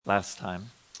last time.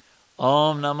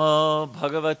 Om Namo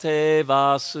Bhagavate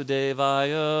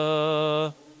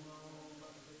Vasudevaya.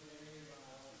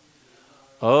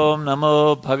 Om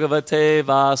Namo Bhagavate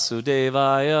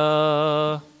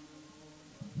Vasudevaya.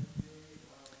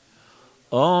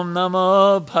 Om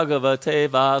Namo Bhagavate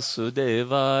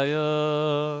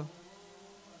Vasudevaya.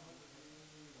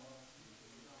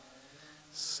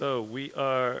 So we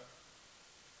are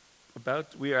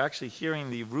actually hearing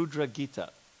the Rudra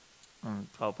Gita. And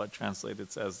Prabhupada translated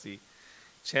it as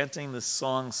chanting the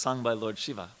song sung by Lord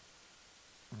Shiva.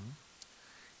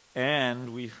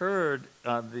 And we heard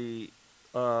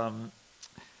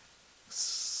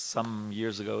some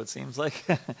years ago, it seems like,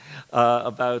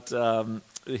 about the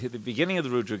beginning of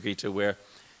the Rudra Gita, where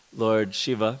Lord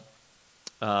Shiva,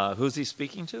 who's he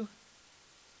speaking to?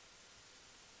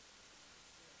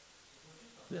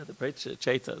 Yeah, the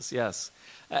Prachetas, yes.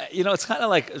 It's kind of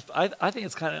like, I think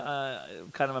it's kind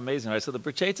of amazing, right? So the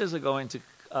Prachetas are going to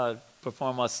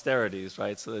perform austerities,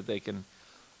 right, so that they can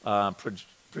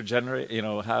progenerate,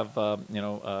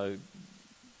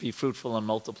 be fruitful and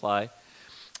multiply,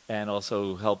 and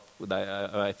also help with,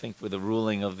 I think, with the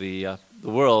ruling of the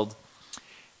world.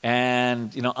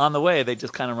 And on the way, they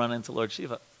just kind of run into Lord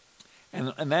Shiva,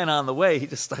 and then on the way, he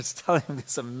just starts telling them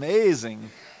this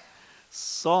amazing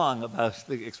song about,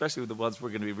 especially with the ones we're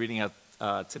going to be reading out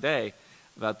today,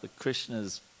 about the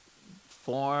Krishna's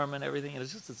form and everything. And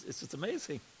it's just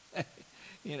amazing.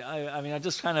 I'm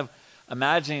just kind of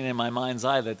imagining in my mind's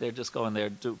eye that they're just going there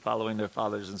following their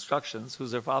father's instructions.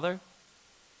 Who's their father?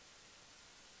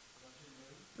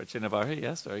 Prachinavarhi,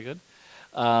 yes, very good.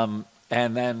 And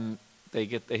then they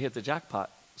hit the jackpot,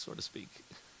 so to speak.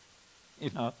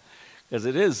 Because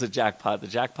it is the jackpot. The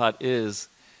jackpot is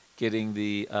getting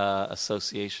the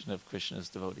association of Krishna's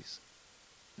devotees.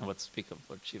 And what to speak of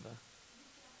Lord Shiva?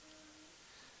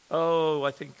 Oh,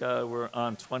 I think we're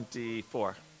on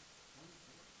 24.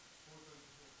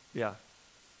 Yeah.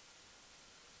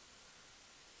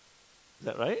 Is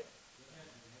that right?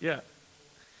 Yeah.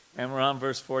 And we're on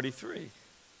verse 43.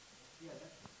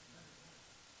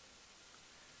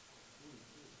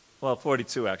 Well,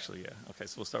 42 actually, yeah. Okay,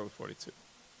 so we'll start with 42.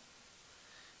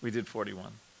 We did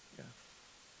 41. Yeah.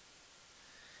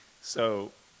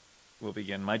 So we'll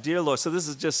begin. My dear Lord, so this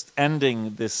is just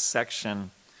ending this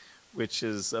section, which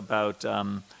is about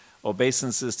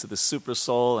obeisances to the super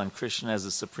soul and Krishna as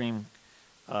the supreme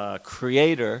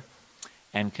creator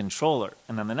and controller.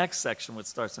 And then the next section, which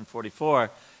starts in 44,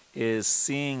 is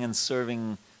seeing and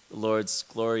serving the Lord's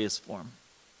glorious form.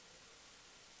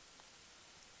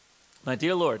 My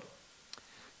dear Lord,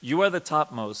 you are the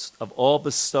topmost of all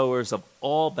bestowers of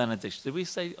all benedictions. Did we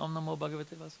say Om Namo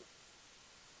Bhagavate Vasudevaya?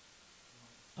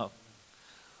 Oh.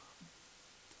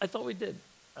 I thought we did.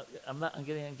 I'm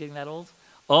getting that old.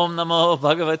 Om Namo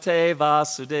Bhagavate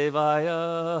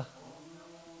Vasudevaya.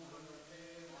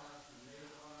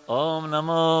 Om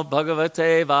Namo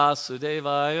Bhagavate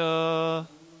Vasudevaya.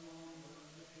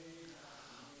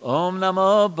 Om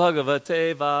Namo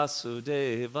Bhagavate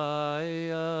Vasudevaya.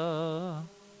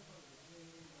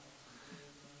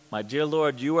 My dear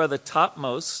Lord, you are the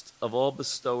topmost of all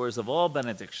bestowers of all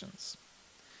benedictions.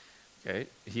 Okay,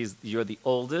 you're the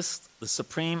oldest, the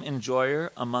supreme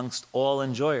enjoyer amongst all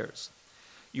enjoyers.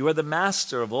 You are the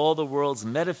master of all the world's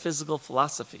metaphysical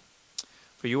philosophy,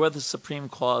 for you are the supreme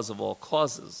cause of all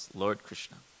causes, Lord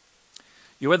Krishna.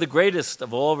 You are the greatest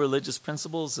of all religious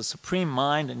principles, the supreme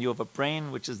mind, and you have a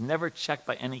brain which is never checked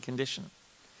by any condition.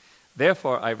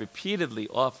 Therefore, I repeatedly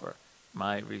offer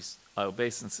my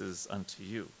obeisances unto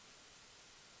you.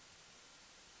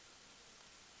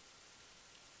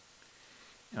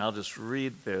 And I'll just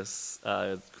read this,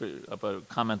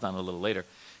 comment on it a little later.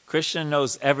 Krishna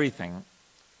knows everything.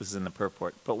 This is in the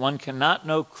purport. But one cannot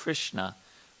know Krishna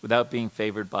without being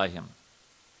favored by him.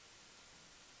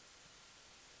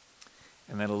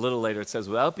 And then a little later it says,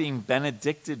 without being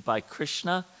benedicted by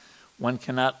Krishna, one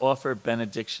cannot offer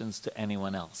benedictions to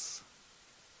anyone else.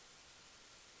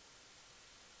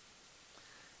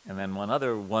 And then one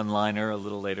other one-liner a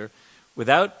little later.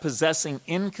 Without possessing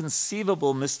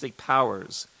inconceivable mystic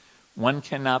powers, one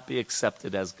cannot be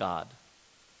accepted as God.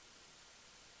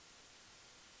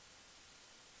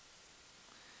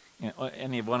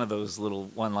 Any of one of those little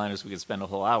one-liners we could spend a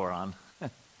whole hour on.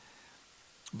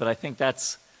 But I think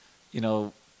that's,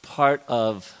 part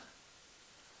of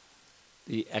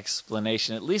the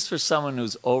explanation, at least for someone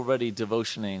who's already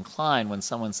devotionally inclined, when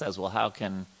someone says, well, how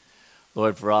can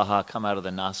Lord Varaha come out of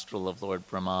the nostril of Lord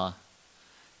Brahma?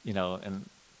 And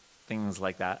things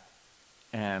like that.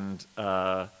 And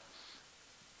for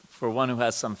one who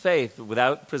has some faith,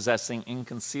 without possessing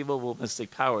inconceivable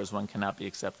mystic powers, one cannot be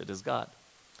accepted as God.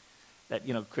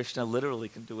 that, Krishna literally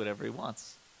can do whatever he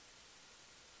wants.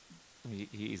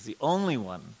 He's the only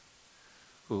one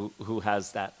who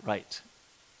has that right.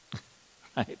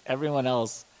 Right? Everyone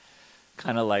else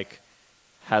kind of like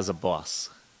has a boss.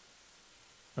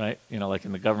 Right? Like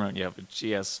in the government, you have a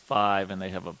GS5, and they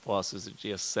have a boss who's a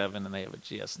GS7, and they have a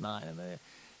GS9,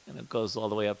 and it goes all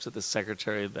the way up to the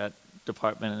secretary of that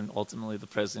department, and ultimately the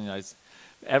president of the United States.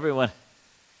 Everyone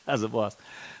has a boss.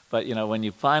 But, when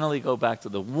you finally go back to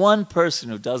the one person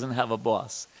who doesn't have a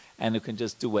boss and who can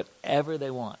just do whatever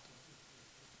they want,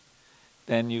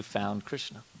 then you found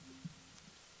Krishna.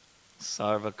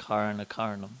 Sarva Karana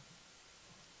Karanam.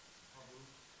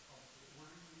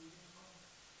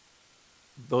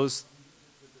 Those.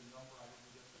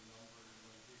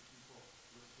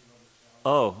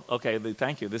 Oh, okay.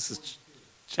 Thank you. This is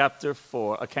chapter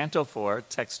 4, Canto 4,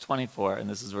 text 24, and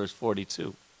this is verse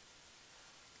 42.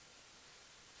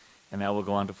 And now we'll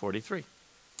go on to 43.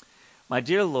 My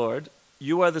dear Lord,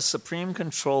 you are the supreme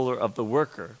controller of the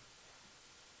worker,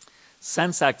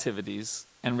 sense activities,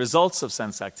 and results of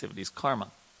sense activities,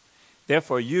 karma.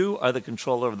 Therefore, you are the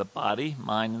controller of the body,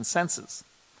 mind, and senses.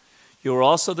 You are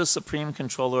also the supreme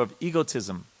controller of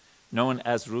egotism, known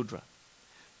as Rudra.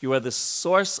 You are the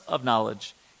source of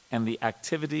knowledge and the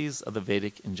activities of the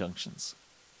Vedic injunctions.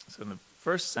 So in the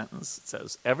first sentence, it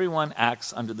says, everyone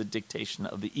acts under the dictation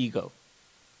of the ego.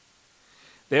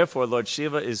 Therefore, Lord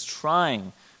Shiva is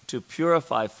trying to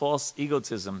purify false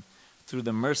egotism through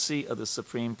the mercy of the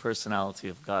Supreme Personality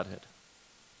of Godhead.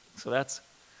 So that's,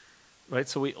 right?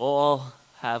 So we all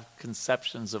have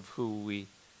conceptions of who we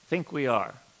think we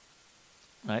are,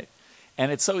 right?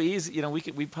 And it's so easy,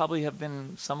 we probably have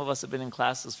been, some of us have been in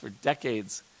classes for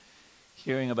decades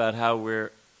hearing about how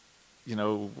we're,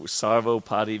 sarva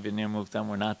upadi vinirmuktam,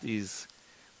 we're not these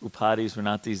upadis, we're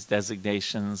not these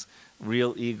designations.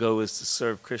 Real ego is to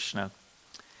serve Krishna.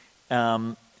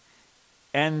 And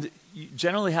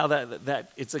generally how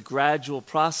that it's a gradual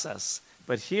process.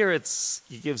 But here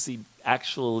he gives the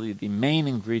main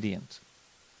ingredient,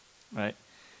 right?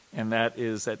 And that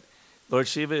is that Lord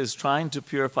Shiva is trying to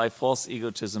purify false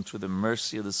egotism through the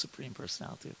mercy of the Supreme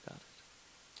Personality of Godhead.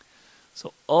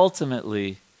 So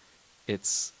ultimately,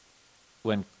 it's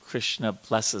when Krishna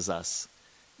blesses us,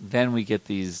 then we get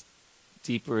these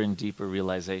deeper and deeper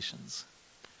realizations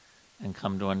and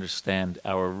come to understand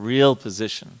our real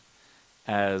position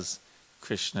as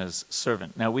Krishna's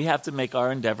servant. Now, we have to make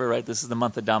our endeavor, right? This is the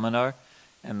month of Damanar,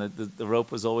 and the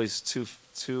rope was always two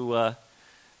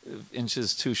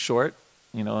inches too short,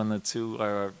 and the two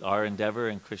are our endeavor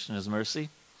and Krishna's mercy.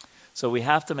 So we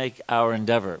have to make our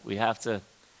endeavor. We have to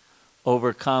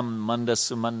overcome manda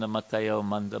sumanda matayo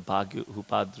manda bhagyu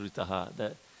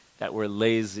upadritaha, that we're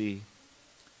lazy,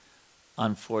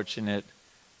 unfortunate,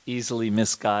 easily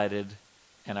misguided,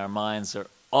 and our minds are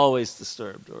always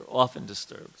disturbed or often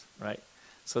disturbed, right?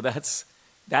 So that's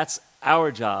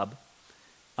our job.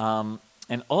 And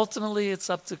ultimately, it's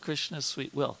up to Krishna's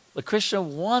sweet will. But Krishna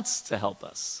wants to help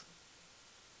us.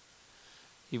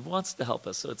 He wants to help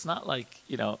us. So it's not like,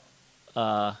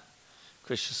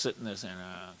 Krishna's sitting there saying,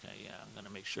 okay, yeah, I'm going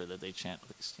to make sure that they chant at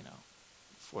least,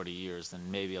 40 years, then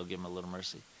maybe I'll give them a little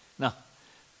mercy. No,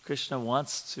 Krishna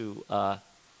wants to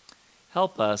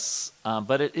help us,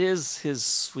 but it is his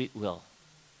sweet will.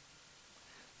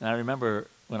 And I remember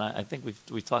when I think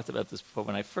we talked about this before,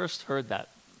 when I first heard that,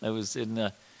 it was in,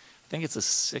 I think it's the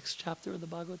 6th chapter of the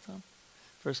Bhagavatam,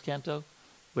 first canto,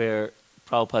 where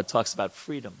Prabhupada talks about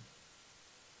freedom.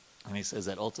 And he says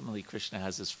that ultimately Krishna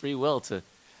has his free will to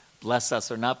bless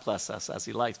us or not bless us as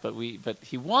he likes, but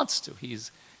he wants to.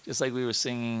 He's just like we were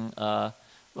singing, what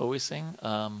were we singing?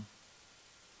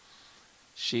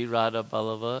 Shri Radha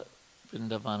Ballava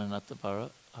Vrindavananatapara.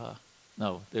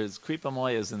 No, there's Kripa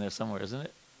Moya is in there somewhere, isn't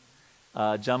it?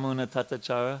 Jamuna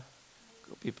Tatachara,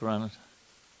 Gopi Purana.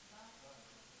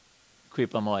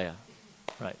 Kripa Moya.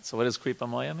 Right. So what does Kripa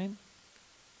Moya mean?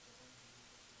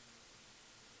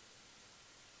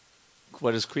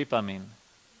 What does Kripa mean?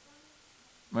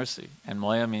 Mercy. And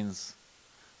Moya means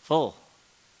full.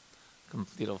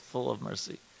 Full of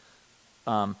mercy.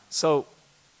 So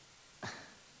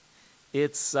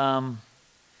it's not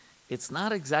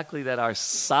exactly that our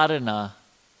sadhana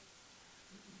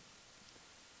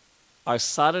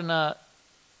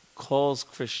calls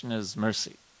Krishna's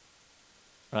mercy,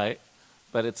 right?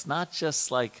 But it's not just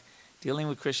like, dealing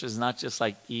with Krishna is not just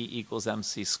like E equals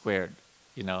MC squared,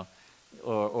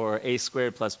 or A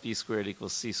squared plus B squared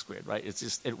equals C squared, right? It's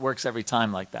just, it works every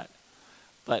time like that.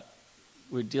 But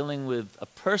we're dealing with a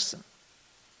person.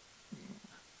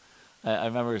 I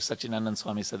remember Satchidananda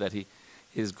Swami said that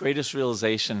his greatest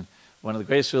realization, one of the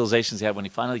greatest realizations he had when he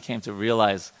finally came to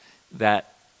realize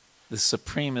that The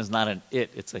supreme is not an it,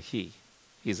 it's a he.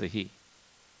 He's a he.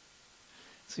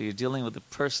 So you're dealing with a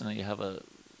person that you have a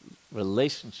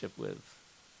relationship with.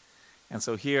 And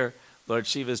so here, Lord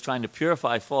Shiva is trying to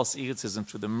purify false egotism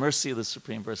through the mercy of the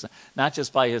Supreme Person, not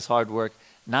just by his hard work,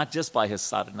 not just by his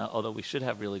sadhana, although we should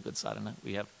have really good sadhana.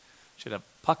 Should have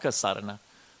pakka sadhana.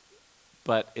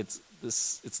 But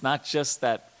it's not just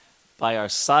that by our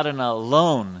sadhana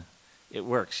alone it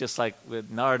works, just like with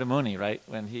Narada Muni, right?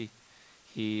 When he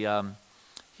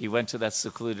went to that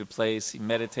secluded place, he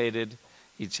meditated,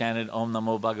 he chanted Om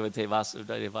Namo Bhagavate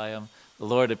Vasudevayam. The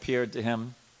Lord appeared to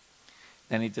him,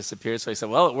 then he disappeared. So he said,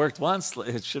 well, it worked once,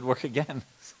 it should work again.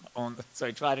 So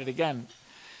he tried it again.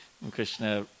 And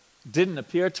Krishna didn't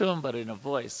appear to him, but in a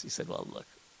voice, he said, well, look,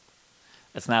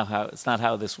 it's not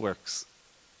how this works,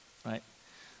 right?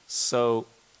 So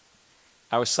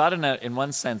our sadhana, in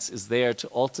one sense, is there to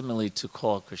ultimately to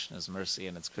call Krishna's mercy,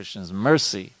 and it's Krishna's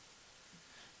mercy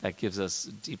that gives us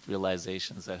deep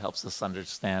realizations, that helps us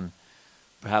understand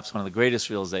perhaps one of the greatest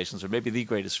realizations, or maybe the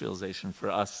greatest realization for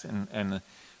us, and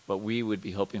what we would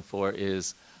be hoping for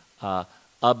is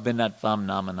Abhinatvam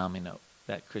Nama Namino,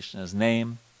 that Krishna's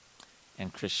name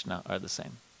and Krishna are the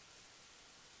same.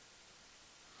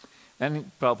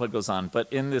 Then Prabhupada goes on,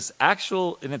 but in its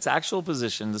actual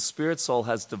position, the spirit soul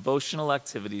has devotional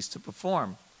activities to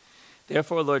perform.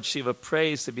 Therefore, Lord Shiva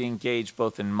prays to be engaged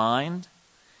both in mind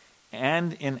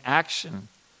and in action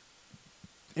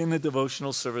in the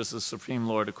devotional service of the Supreme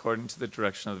Lord according to the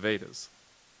direction of the Vedas.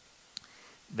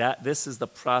 That this is the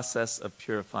process of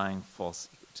purifying false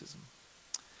egotism.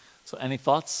 So any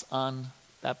thoughts on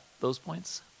those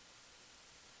points?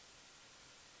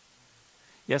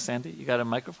 Yes, Andy, you got a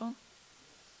microphone?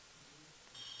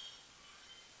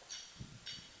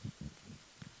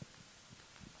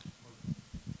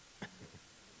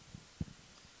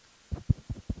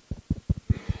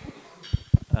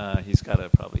 He's got to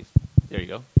probably... There you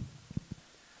go.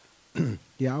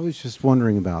 Yeah, I was just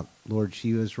wondering about Lord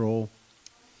Shiva's role.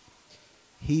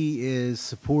 He is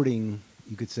supporting,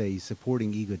 you could say,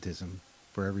 supporting egotism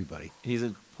for everybody. He's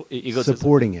egotism.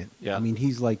 Supporting it. Yeah. I mean,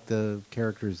 he's like the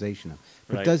characterization of it.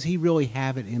 But Right. does he really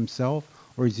have it himself,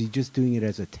 or is he just doing it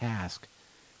as a task,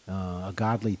 a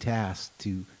godly task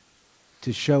to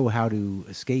show how to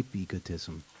escape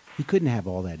egotism? He couldn't have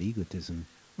all that egotism.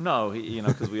 No,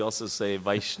 because we also say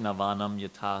Vaishnavanam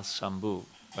Yata Shambhu,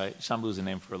 right? Shambhu is a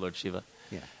name for Lord Shiva.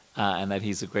 Yeah. And that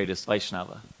he's the greatest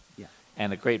Vaishnava. Yeah.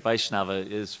 And a great Vaishnava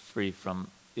is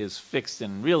fixed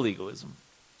in real egoism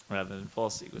rather than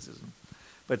false egotism.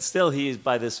 But still,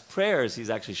 by this prayers,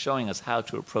 he's actually showing us how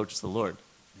to approach the Lord.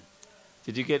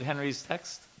 Did you get Henry's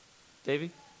text, Davey?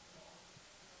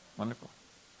 Wonderful.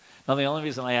 Now, the only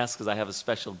reason I ask is I have a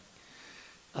special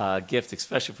gift,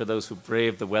 especially for those who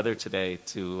braved the weather today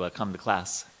to come to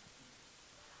class.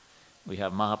 We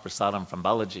have Mahaprasadam from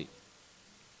Balaji.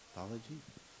 Balaji?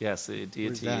 Yes, the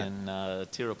deity that? in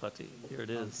Tirupati. Here it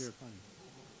is.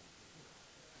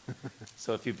 Oh,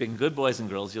 So if you've been good boys and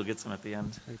girls, you'll get some at the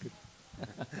end.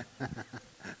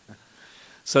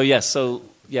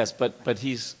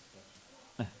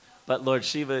 But Lord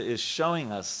Shiva is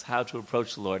showing us how to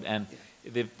approach the Lord, and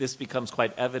this becomes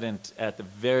quite evident at the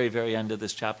very, very end of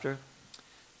this chapter,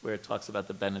 where it talks about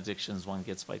the benedictions one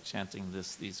gets by chanting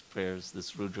these prayers,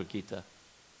 this Rudra Gita.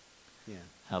 Yeah.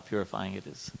 How purifying it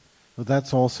is. Well,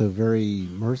 that's also very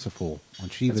merciful on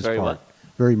Shiva's very part. what?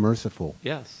 Very merciful.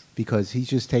 Yes. Because he's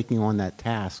just taking on that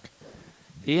task.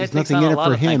 He There's takes nothing on in a it lot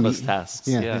for of him. thankless tasks.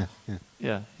 Yeah.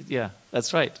 Yeah.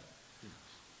 That's right.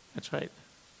 That's right.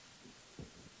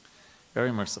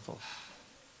 Very merciful.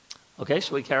 Okay,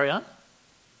 shall we carry on?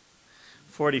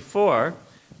 44.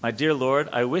 My dear Lord,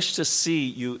 I wish to see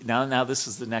you... Now this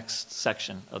is the next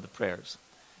section of the prayers,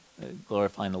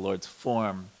 glorifying the Lord's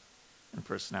form and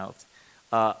personality.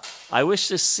 I wish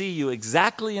to see you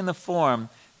exactly in the form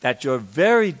that your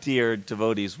very dear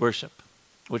devotees worship.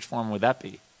 Which form would that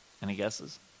be? Any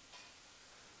guesses?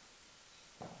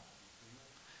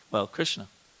 Well, Krishna,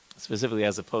 specifically,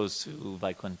 as opposed to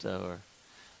Vaikuntha, or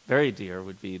very dear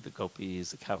would be the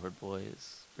gopis, the cowherd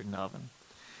boys, Vrindavan.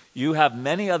 You have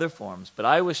many other forms, but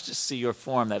I wish to see your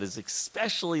form that is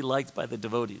especially liked by the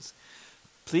devotees.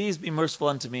 Please be merciful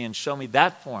unto me and show me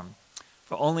that form,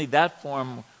 for only that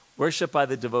form worshipped by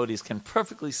the devotees can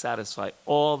perfectly satisfy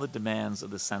all the demands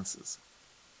of the senses.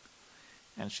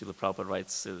 And Srila Prabhupada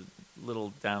writes a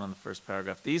little down in the first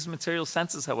paragraph, these material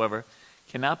senses, however,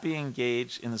 cannot be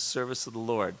engaged in the service of the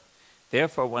Lord.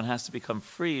 Therefore, one has to become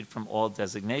freed from all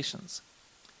designations.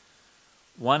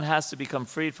 One has to become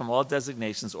freed from all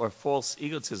designations or false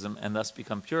egotism and thus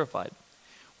become purified.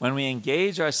 When we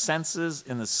engage our senses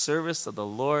in the service of the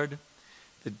Lord,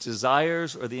 the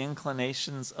desires or the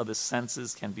inclinations of the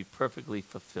senses can be perfectly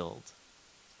fulfilled.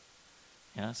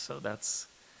 Yeah, so that's,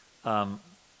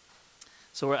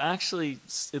 so we're actually,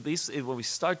 at least when we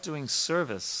start doing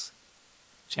service,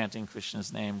 chanting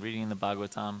Krishna's name, reading the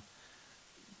Bhagavatam,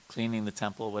 cleaning the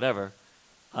temple, whatever,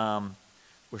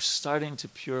 we're starting to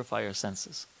purify our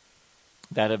senses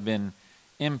that have been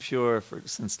impure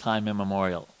since time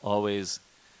immemorial, always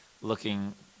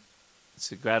looking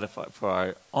to gratify for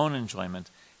our own enjoyment.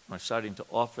 We're starting to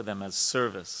offer them as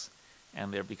service,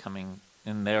 and they're becoming,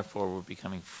 and therefore we're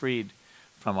becoming freed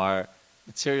from our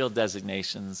material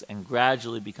designations and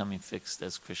gradually becoming fixed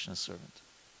as Krishna's servant.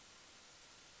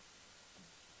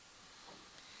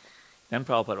 Then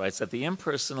Prabhupada writes that the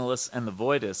impersonalists and the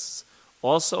voidists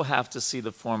also have to see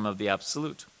the form of the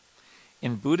Absolute.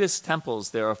 In Buddhist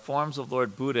temples, there are forms of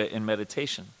Lord Buddha in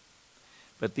meditation,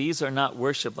 but these are not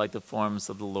worshipped like the forms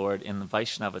of the Lord in the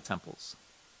Vaishnava temples.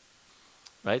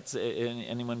 Right? So,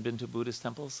 anyone been to Buddhist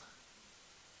temples?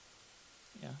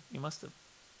 Yeah, you must have.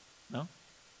 No?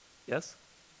 Yes?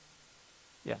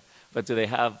 Yeah. But do they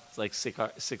have like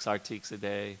six artiks a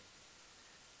day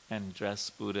and dress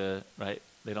Buddha, right?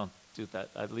 They don't do that.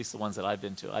 At least the ones that I've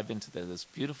been to. I've been to this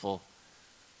beautiful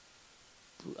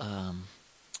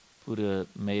Buddha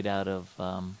made out of,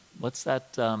 what's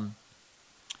that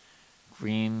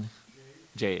green?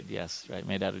 Jade, yes, right.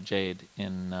 Made out of jade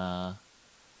in, I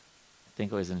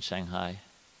think it was in Shanghai.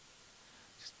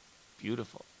 Just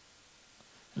beautiful.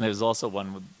 And there's also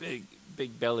one with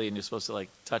big belly, and you're supposed to like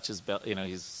touch his belly. You know,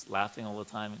 he's laughing all the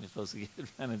time, and you're supposed to get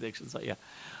benedictions. So yeah,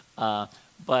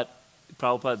 but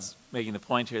Prabhupada's making the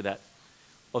point here that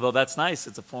although that's nice,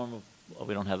 it's a form of, well,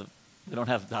 we don't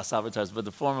have Das avatars, but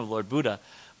the form of Lord Buddha.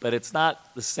 But it's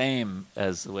not the same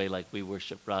as the way like we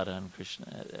worship Radha and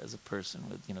Krishna as a person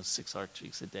with 6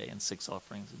 artiks a day and 6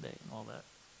 offerings a day and all that.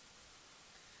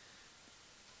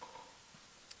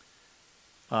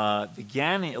 The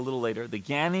Gyani, a little later, the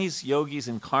Gyanis, Yogis,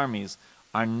 and Karmis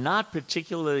are not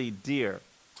particularly dear,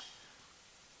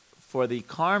 for the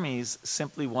Karmis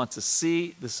simply want to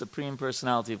see the Supreme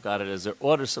Personality of Godhead as their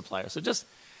order supplier. So just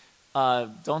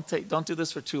don't do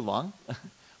this for too long,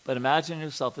 but imagine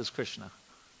yourself as Krishna,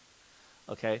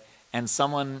 okay? And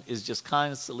someone is just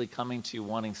constantly coming to you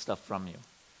wanting stuff from you,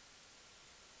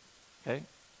 okay?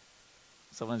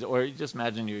 Or you just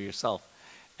imagine you're yourself.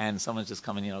 And someone's just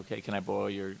coming, okay, can I borrow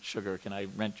your sugar? Can I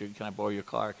borrow your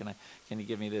car? Can you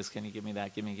give me this? Can you give me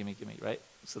that? Give me, right?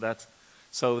 So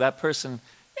that person,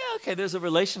 yeah, okay, there's a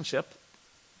relationship,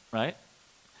 right?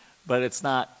 But it's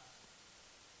not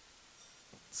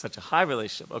such a high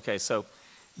relationship. Okay, so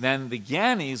then the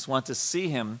Gyanis want to see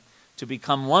him to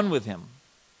become one with him.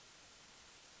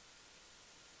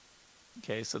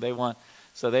 Okay, so they want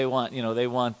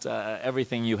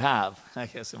everything you have, I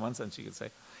guess in one sense you could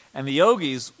say. And the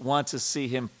yogis want to see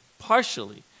him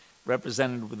partially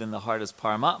represented within the heart as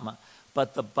Paramatma.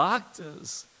 But the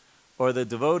bhaktas, or the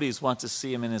devotees, want to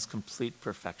see him in his complete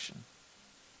perfection.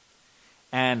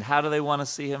 And how do they want to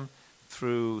see him?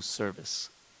 Through service.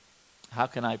 How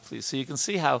can I please? So you can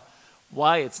see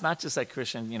why it's not just that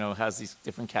Krishna, has these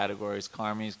different categories,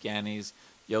 karmis, gyanis,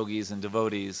 yogis, and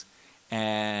devotees.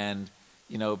 And,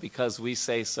 because we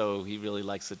say so, he really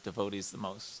likes the devotees the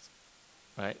most,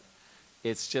 right?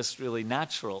 It's just really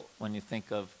natural when you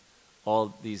think of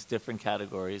all these different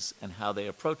categories and how they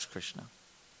approach Krishna.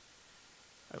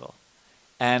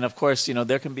 And of course,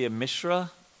 there can be a Mishra.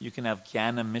 You can have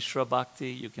Jnana Mishra Bhakti.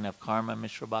 You can have Karma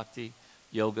Mishra Bhakti,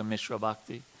 Yoga Mishra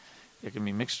Bhakti. There can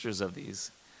be mixtures of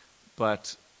these.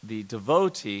 But the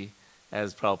devotee,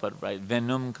 as Prabhupada writes,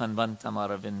 Venum Kanvantam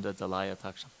Aravinda Dalaya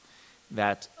Taksham,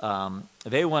 that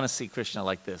they want to see Krishna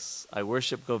like this. I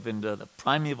worship Govinda, the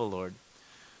primeval Lord,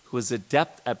 who is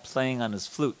adept at playing on his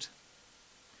flute,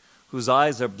 whose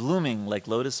eyes are blooming like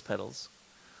lotus petals,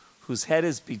 whose head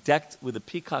is bedecked with the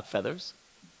peacock feathers,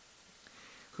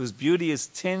 whose beauty is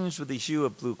tinged with the hue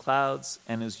of blue clouds,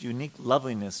 and whose unique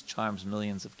loveliness charms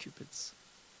millions of cupids.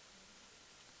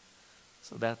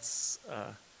 So that's,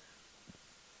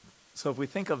 so if we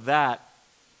think of that,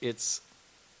 it's,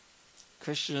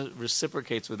 Krishna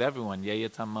reciprocates with everyone,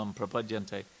 yeyatamam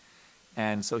prapadyante.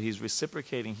 And so he's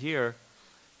reciprocating here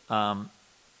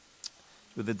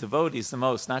with the devotees the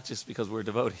most, not just because we're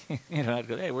devotees. Not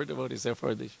go, hey, we're devotees,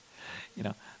 therefore,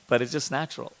 but it's just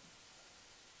natural.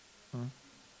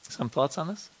 Some thoughts on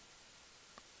this?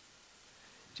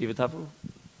 Jivatapu?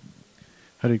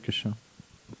 Hare Krishna.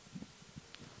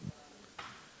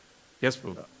 Yes,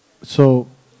 Prabhu. So,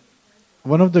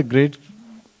 one of the great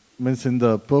means in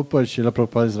the purport Srila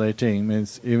Prabhupada's writing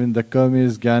means even the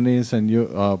karmis, gyanis, and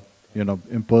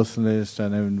impersonalists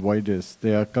and even voidists,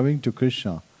 they are coming to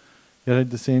Krishna Yet at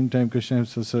the same time, Krishna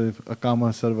himself says,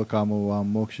 Akama sarva kama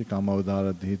vam moksha kama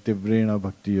udaradhi tivrena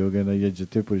bhakti yogena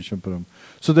yajate purusham param.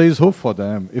 So there is hope for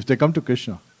them if they come to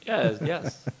Krishna. Yes,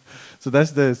 yes. So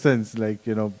that's the sense, like,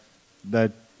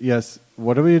 that yes,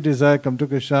 whatever you desire, come to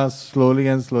Krishna, slowly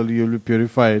and slowly you'll be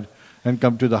purified and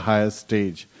come to the highest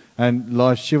stage. And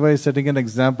Lord Shiva is setting an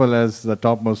example as the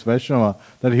topmost Vaishnava,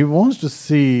 that he wants to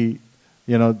see,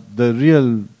 the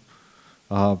real,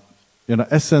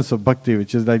 essence of bhakti,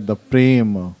 which is like the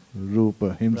prema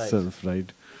rupa himself,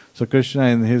 right? So Krishna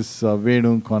in his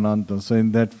Venu Konantam, so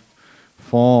in that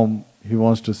form he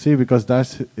wants to see, because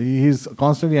he's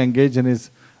constantly engaged in his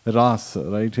rasa,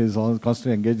 right? He's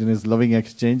constantly engaged in his loving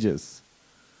exchanges.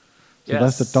 So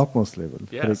that's the topmost level.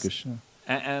 Yes. Hare Krishna.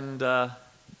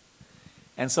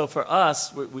 And so for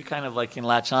us, we kind of like can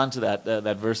latch on to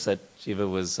that verse that Jiva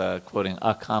was quoting,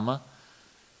 akama,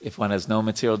 if one has no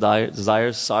material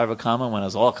desires, sarva kama, one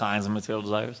has all kinds of material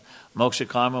desires, moksha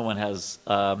karma, one has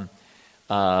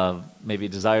maybe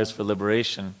desires for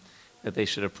liberation, that they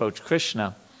should approach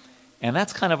Krishna. And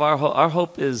that's kind of our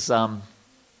hope is, I've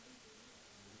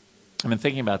been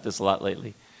thinking about this a lot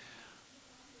lately.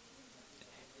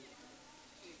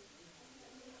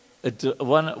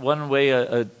 One way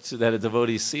that a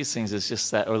devotee sees things is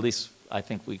just that, or at least I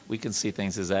think we can see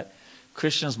things, is that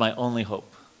Krishna is my only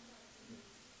hope.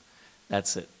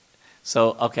 That's it.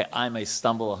 So, okay, I may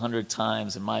stumble 100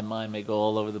 times and my mind may go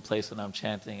all over the place when I'm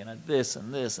chanting, and this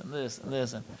and this and this and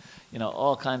this and,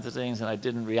 all kinds of things, and I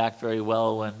didn't react very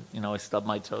well when, I stubbed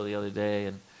my toe the other day,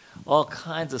 and all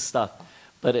kinds of stuff.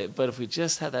 But if we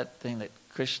just had that thing that,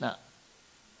 Krishna,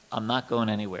 I'm not going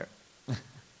anywhere.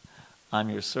 I'm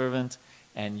your servant,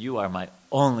 and you are my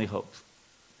only hope.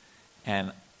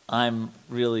 And I'm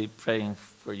really praying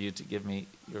for you to give me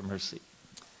your mercy.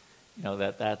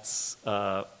 That's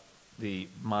the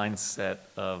mindset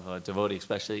of a devotee,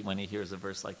 especially when he hears a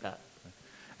verse like that.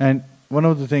 And one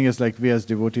of the things is, like, we as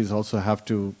devotees also have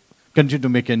to continue to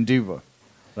make endeavor,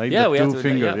 right? Yeah, we have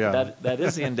to. That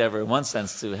is the endeavor in one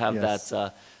sense, to have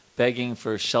that begging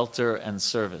for shelter and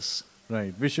service.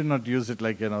 Right. We should not use it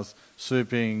like,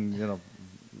 sweeping,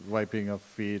 wiping of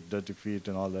feet, dirty feet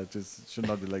and all that. It should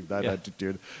not be like that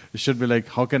attitude. It should be like,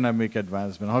 how can I make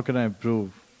advancement? How can I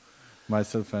improve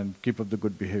myself and keep up the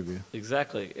good behavior?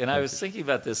 Exactly. And I was thinking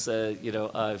about this, I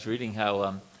was reading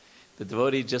how the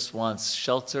devotee just wants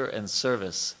shelter and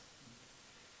service.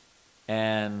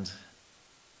 And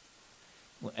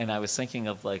I was thinking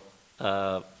of, like,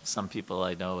 some people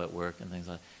I know at work and things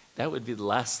like that. That would be the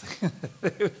last thing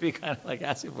they would be kind of like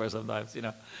asking for sometimes,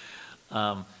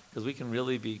 because we can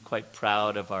really be quite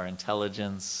proud of our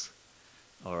intelligence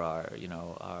or our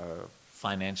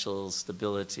financial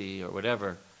stability or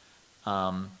whatever.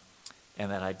 And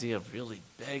that idea of really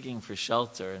begging for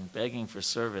shelter and begging for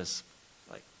service,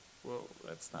 like, whoa,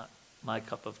 that's not my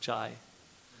cup of chai.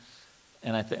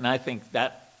 And I think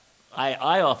that,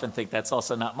 I often think that's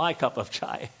also not my cup of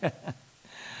chai.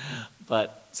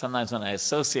 But sometimes when I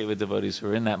associate with devotees who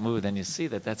are in that mood, then you see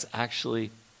that that's actually,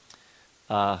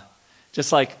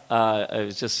 just like I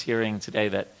was just hearing today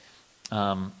that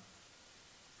a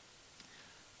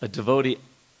devotee,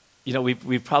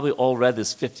 we've probably all read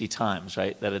this 50 times,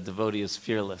 right? That a devotee is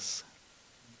fearless.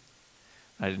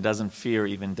 Right? It doesn't fear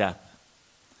even death.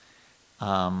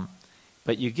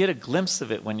 But you get a glimpse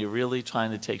of it when you're really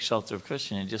trying to take shelter of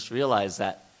Krishna. You just realize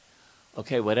that,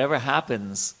 okay, whatever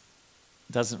happens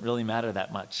doesn't really matter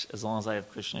that much as long as I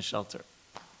have Krishna's shelter.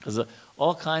 Because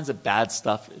all kinds of bad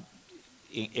stuff,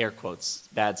 air quotes,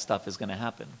 bad stuff is going to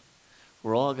happen.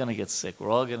 We're all going to get sick.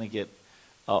 We're all going to get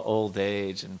old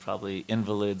age and probably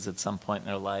invalids at some point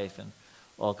in our life and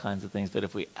all kinds of things. But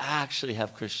if we actually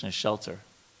have Krishna's shelter,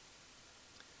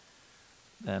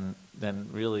 then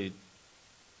really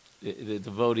the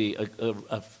devotee,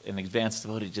 an advanced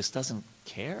devotee, just doesn't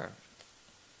care.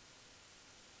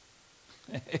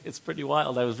 It's pretty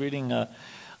wild. I was reading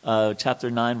chapter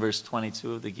 9, verse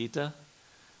 22 of the Gita.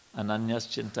 Ananyas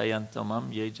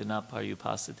chintayantamam ye jana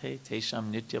paryupasate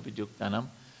tesham nitya vidyuktanam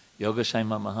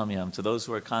yogashaima mahamyam. To those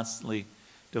who are constantly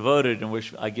devoted and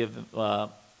which I give them,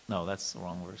 no, that's the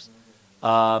wrong verse.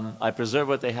 I preserve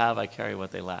what they have, I carry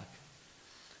what they lack.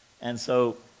 And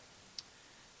so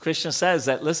Krishna says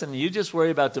that, listen, you just worry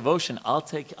about devotion, I'll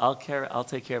take care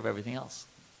of everything else.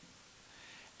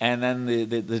 And then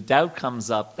the doubt comes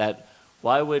up that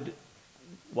why would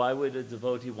a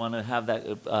devotee want to have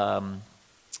that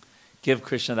give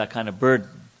Krishna that kind of burden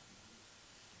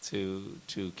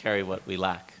to carry what we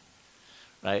lack,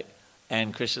 right?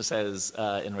 And Krishna says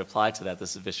in reply to that,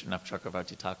 this is Vishwanath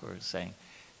Chakravarti Thakur saying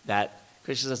that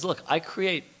Krishna says, look, I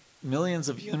create millions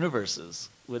of universes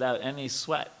without any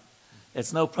sweat.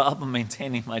 it's no problem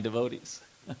maintaining my devotees.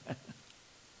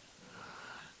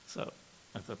 So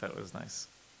I thought that was nice.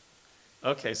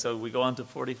 Okay, so we go on to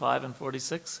 45 and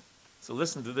 46. So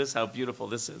listen to this, how beautiful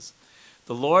this is.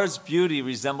 The Lord's beauty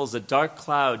resembles a dark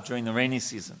cloud during the rainy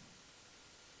season.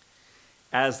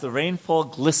 As the rainfall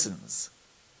glistens,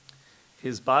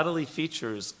 his bodily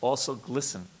features also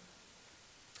glisten.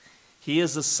 He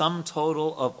is the sum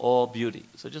total of all beauty.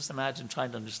 So just imagine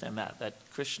trying to understand that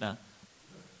Krishna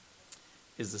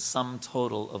is the sum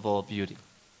total of all beauty.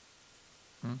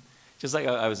 Just like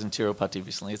I was in Tirupati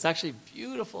recently. It's actually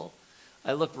beautiful.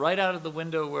 I looked right out of the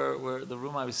window where the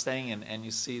room I was staying in, and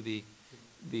you see the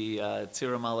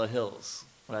Tirumala hills,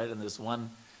 right? And there's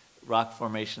one rock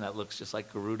formation that looks just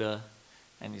like Garuda,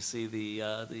 and you see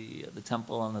the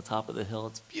temple on the top of the hill.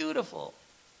 It's beautiful.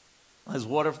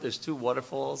 There's two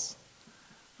waterfalls,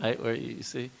 right, where you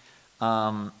see.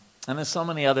 And there's so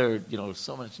many other,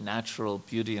 so much natural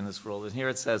beauty in this world. And here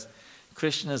it says,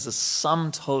 Krishna is the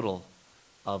sum total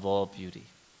of all beauty.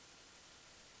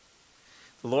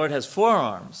 The Lord has 4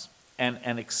 arms and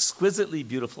an exquisitely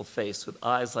beautiful face with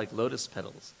eyes like lotus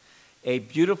petals, a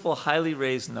beautiful, highly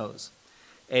raised nose,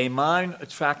 a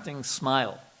mind-attracting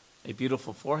smile, a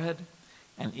beautiful forehead,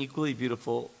 and equally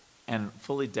beautiful and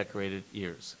fully decorated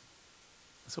ears.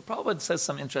 So Prabhupada says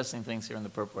some interesting things here in the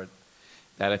purport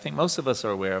that I think most of us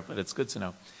are aware of, but it's good to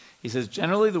know. He says,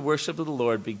 generally the worship of the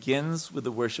Lord begins with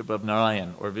the worship of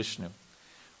Narayan or Vishnu,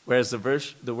 whereas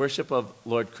the worship of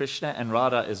Lord Krishna and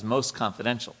Radha is most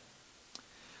confidential.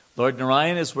 Lord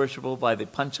Narayan is worshipable by the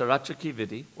Pancharatriki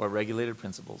Vidhi, or regulated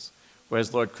principles,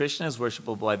 whereas Lord Krishna is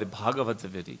worshipable by the Bhagavata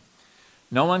Vidhi.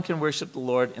 No one can worship the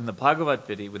Lord in the Bhagavat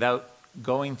Vidhi without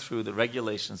going through the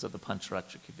regulations of the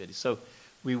Pancharatriki Vidhi. So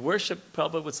we worship,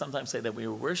 Prabhupada would sometimes say that we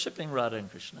are worshiping Radha and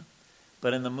Krishna,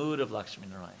 but in the mood of Lakshmi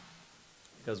Narayan.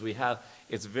 Because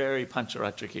it's very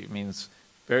Pancharatriki, it means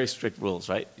very strict rules,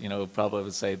 right? Prabhupada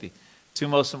would say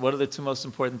what are the 2 most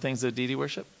important things of deity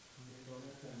worship?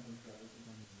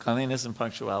 Cleanliness and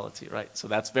punctuality, right? So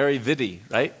that's very vidhi,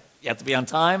 right? You have to be on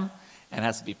time, and it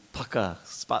has to be paka,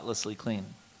 spotlessly clean,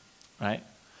 right?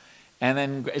 And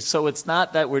then, so it's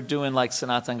not that we're doing like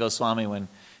Sanatana Goswami when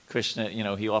Krishna,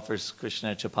 he offers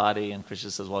Krishna chapati, and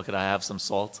Krishna says, well, could I have some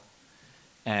salt?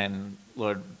 And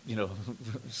Lord,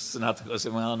 Sanatana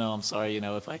Goswami, well, no, I'm sorry,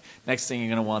 next thing you're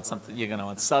going to want something, you're going to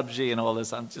want sabji and all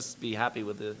this, I'm just be happy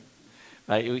with it,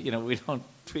 right? We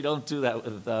don't do that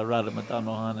with Radha Madan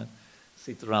Mohan and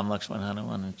Sitaram Lakshman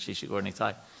Hanuman and Shishigor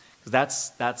Nitai, because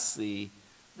that's the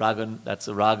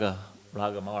raga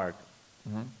marg.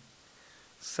 Mm-hmm.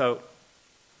 So,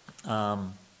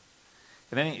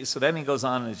 then he goes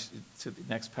on to the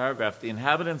next paragraph. The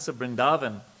inhabitants of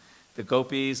Vrindavan, the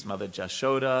gopis, Mother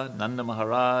Jashoda, Nanda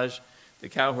Maharaj, the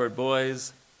cowherd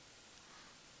boys,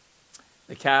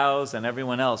 the cows, and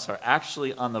everyone else are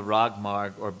actually on the Rag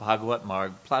Marg or Bhagavat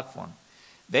Marg platform.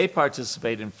 They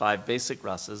participate in 5 basic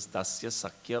rasas, Dasya,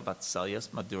 Sakya, Vatsalya,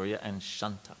 Madhurya, and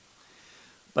Shanta.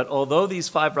 But although these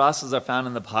 5 rasas are found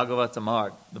in the Bhagavata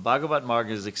Marg, the Bhagavat Marg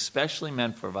is especially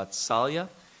meant for Vatsalya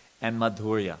and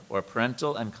Madhurya, or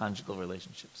parental and conjugal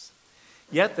relationships.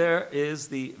 Yet there is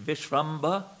the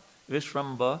Vishramba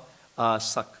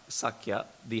Sakya,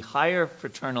 the higher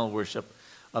fraternal worship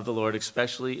of the Lord,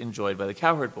 especially enjoyed by the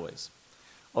cowherd boys.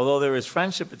 Although there is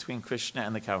friendship between Krishna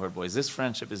and the cowherd boys, this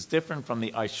friendship is different from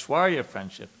the Aishwarya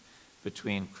friendship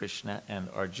between Krishna and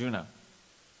Arjuna.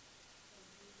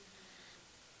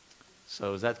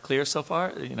 So is that clear so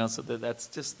far? So that's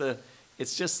just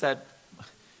it's just that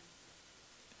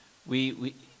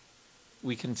we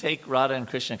can take Radha and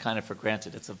Krishna kind of for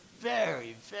granted. It's a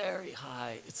very, very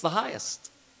high, it's the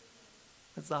highest.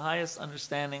 It's the highest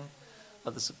understanding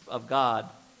of God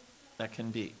that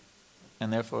can be.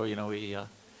 And therefore,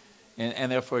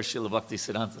 and therefore Srila Bhakti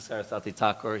Siddhanta Saraswati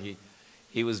Thakur,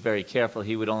 he was very careful.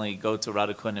 He would only go to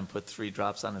Radhakund and put 3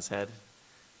 drops on his head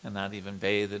and not even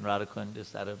bathe in Radhakund,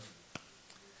 just out of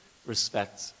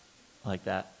respect like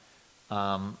that.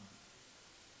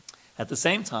 At the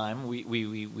same time,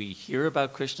 we hear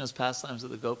about Krishna's pastimes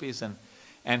with the gopis,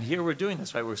 and here we're doing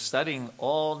this, right? We're studying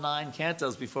all 9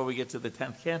 cantos before we get to the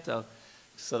 10th canto,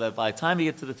 so that by the time you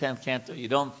get to the 10th canto, you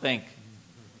don't think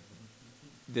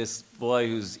this boy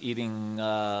who's eating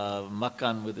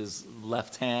makkan with his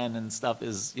left hand and stuff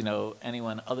is,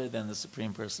 anyone other than the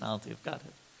Supreme Personality of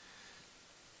Godhead.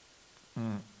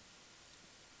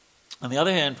 On the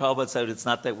other hand, Prabhupada said it's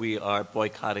not that we are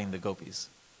boycotting the gopis.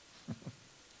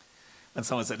 When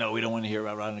someone said, no, we don't want to hear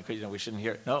about Radha and Krishna, we shouldn't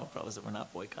hear it. No, Prabhupada said we're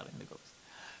not boycotting the gopis.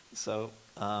 So,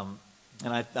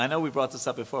 and I know we brought this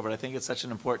up before, but I think it's such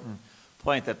an important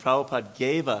point that Prabhupada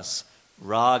gave us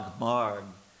Rag Marg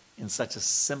in such a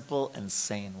simple and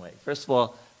sane way. First of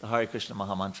all, the Hare Krishna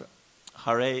Mahamantra.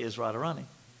 Hare is Radharani,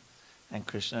 and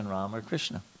Krishna and Ram are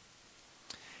Krishna.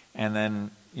 And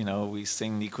then, we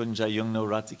sing Nikunja Yungno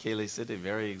Ratikele Siddhi,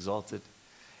 very exalted.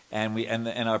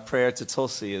 And our prayer to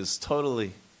Tulsi is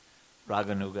totally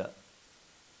Raganuga.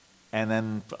 And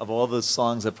then of all the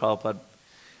songs that Prabhupada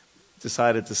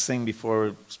decided to sing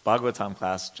before Bhagavatam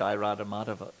class, Jai Radha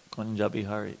Madhava, Kunja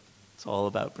Bihari. It's all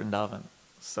about Vrindavan.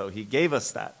 So he gave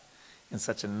us that in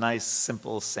such a nice,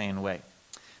 simple, sane way.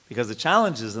 Because the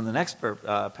challenge is in the next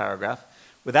paragraph,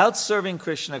 without serving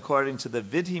Krishna according to the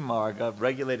Vidhi Marga of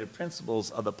regulated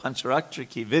principles of the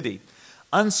Pancharatriki Vidhi,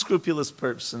 unscrupulous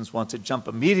persons want to jump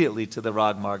immediately to the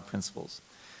Rag Marg principles.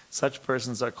 Such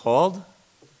persons are called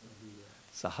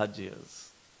Sahajiyas.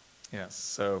 Yes,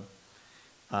 so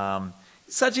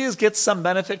Sahajiyas get some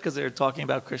benefit because they're talking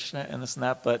about Krishna and this and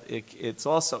that, but it's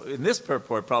also, in this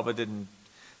purport, Prabhupada didn't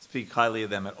speak highly of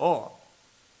them at all.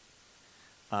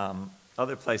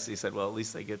 Other places he said, well, at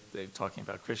least they're talking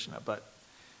about Krishna, but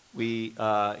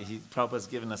Prabhupada's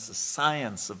given us the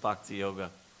science of Bhakti Yoga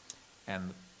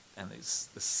and the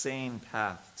sane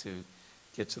path to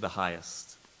get to the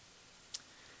highest.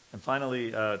 And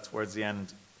finally, towards the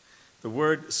end, the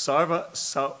word Sarva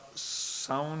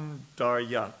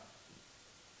Saundarya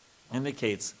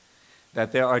indicates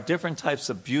that there are different types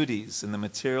of beauties in the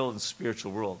material and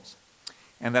spiritual worlds,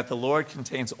 and that the Lord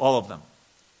contains all of them.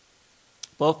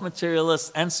 Both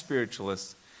materialists and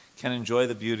spiritualists can enjoy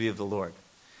the beauty of the Lord.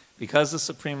 Because the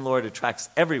Supreme Lord attracts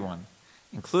everyone,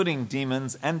 including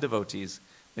demons and devotees,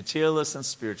 materialists and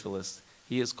spiritualists,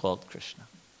 he is called Krishna.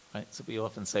 Right? So we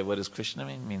often say, what does Krishna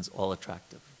mean? It means all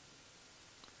attractive.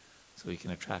 So he can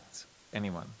attract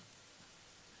anyone.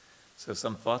 So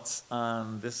some thoughts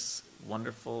on this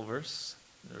wonderful verse?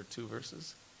 There are 2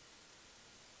 verses.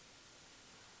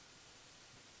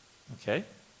 Okay.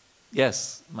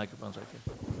 Yes, microphone's right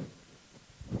there.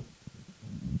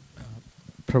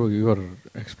 Prabhu, you were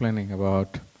explaining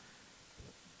about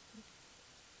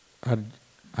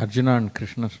Arjuna and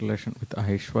Krishna's relation with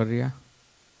Aishwarya.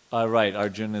 Right,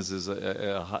 Arjuna is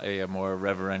a more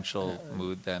reverential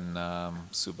mood than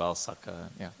Subal Saka.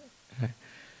 Yeah. Right.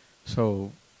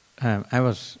 So I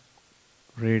was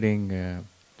reading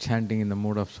Chanting in the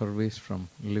Mood of Service from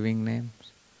Living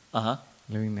Names.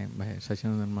 Living Name by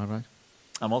Sachinandan Maharaj.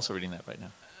 I'm also reading that right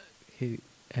now. He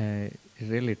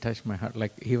really touched my heart.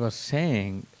 Like he was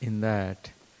saying in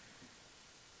that,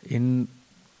 in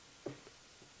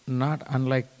not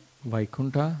unlike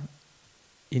Vaikuntha,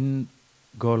 in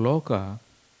Goloka,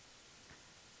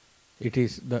 it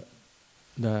is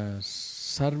the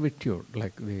servitude,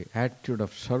 like the attitude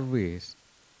of service,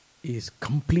 is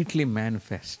completely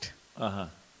manifest.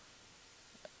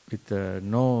 With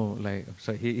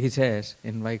so he says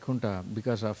in Vaikuntha,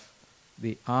 because of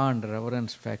the awe and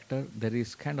reverence factor, there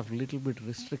is kind of little bit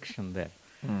restriction there.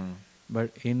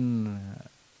 But in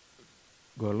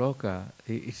Goloka,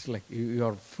 it's like you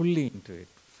are fully into it,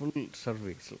 full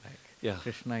service, like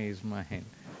Krishna is mine.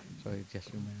 So it just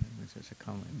reminded me as a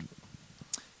comment.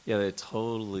 Yeah, they're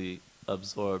totally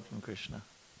absorbed in Krishna.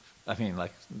 I mean,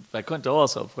 like Vaikuntha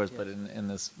also, of course, but in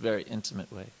this very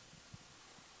intimate way.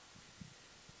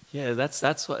 Yeah,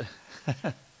 that's what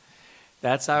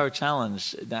that's our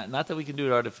challenge. Not that we can do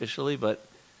it artificially, but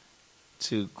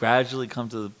to gradually come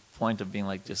to the point of being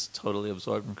like just totally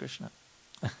absorbed in Krishna,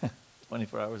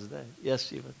 24 hours a day. Yes,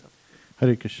 Shiva.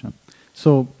 Hare Krishna.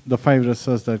 So the 5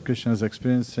 rasas that Krishna is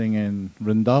experiencing in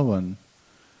Vrindavan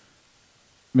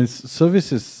means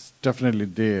service is definitely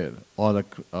there all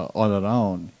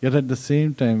around. Yet at the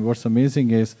same time, what's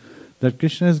amazing is that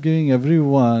Krishna is giving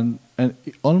everyone an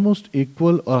almost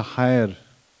equal or higher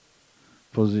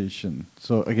position.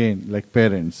 So again, like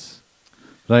parents,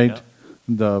 right? Yeah.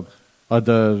 The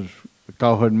other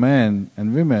cowherd men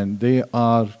and women, they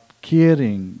are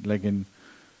caring, like in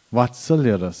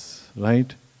Vatsalya ras,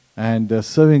 right? And they're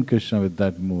serving Krishna with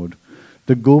that mood.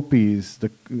 The gopis, the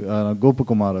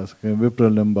Gopakumaras,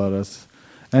 Vipralimbaras,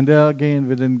 and they are again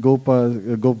within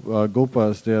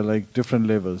Gopas, they are like different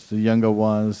levels. The younger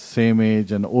ones, same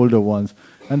age, and older ones.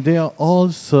 And they are all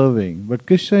serving. But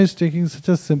Krishna is taking such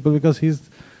a simple, because he's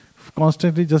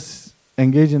constantly just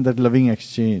engaged in that loving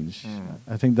exchange.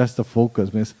 I think that's the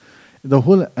focus. Means the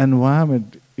whole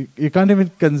environment, you can't even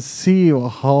conceive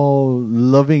how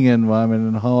loving environment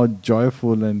and how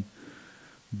joyful and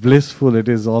blissful it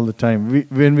is all the time.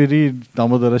 When we read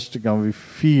Damodarashtakam, we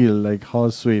feel like how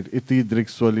sweet. Iti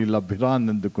drikswali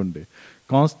labhiranandakunde.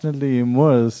 Constantly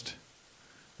immersed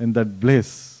in that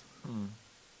bliss.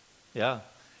 Yeah.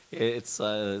 I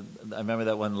remember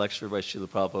that one lecture by Srila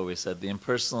Prabhupada where he said, the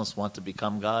impersonalists want to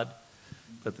become God,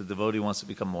 but the devotee wants to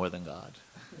become more than God.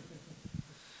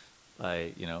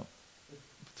 By,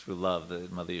 through love, the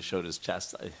Mother Yashoda's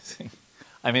chastising.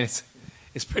 I mean,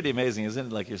 it's pretty amazing, isn't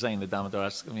it? Like you're saying, the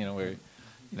Dhammatarashtakam, where,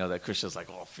 that Krishna's like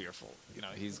all fearful.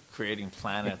 He's creating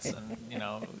planets and,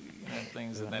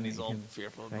 things, and then he's all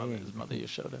fearful of his Mother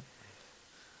Yashoda.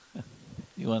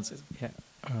 You want to say something?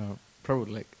 Yeah.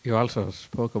 Prabhu, like you also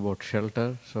spoke about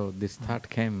shelter, so this thought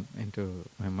came into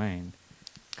my mind,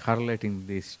 correlating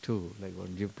these two, like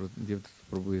what Jiv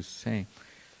Prabhu is saying.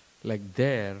 Like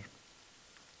there,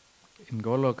 in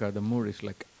Goloka, the mood is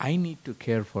like, I need to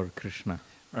care for Krishna.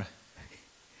 Right.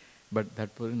 But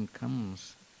that person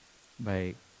comes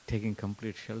by taking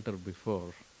complete shelter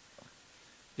before.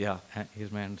 Yeah.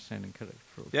 Is my understanding correct?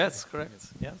 Yes, correct.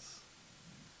 Yes.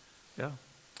 Yeah.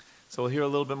 So we'll hear a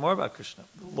little bit more about Krishna.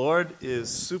 The Lord is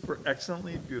super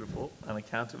excellently beautiful on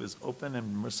account of his open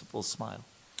and merciful smile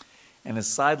and his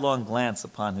sidelong glance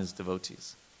upon his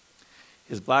devotees.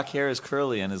 His black hair is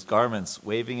curly and his garments,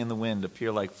 waving in the wind,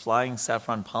 appear like flying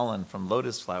saffron pollen from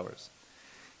lotus flowers.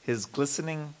 His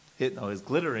glittering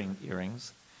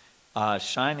earrings,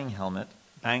 shining helmet,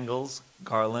 bangles,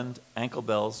 garland, ankle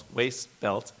bells, waist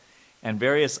belt, and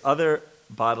various other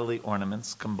bodily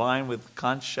ornaments combine with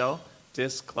conch shell,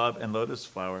 disc, club, and lotus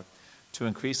flower to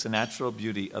increase the natural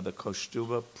beauty of the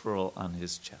Kaustuba pearl on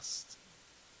his chest.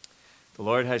 The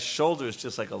Lord has shoulders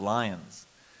just like a lion's.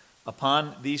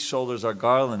 Upon these shoulders are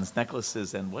garlands,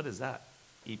 necklaces, and what is that?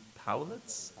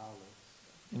 Epaulets?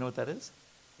 You know what that is?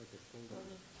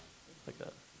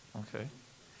 Okay.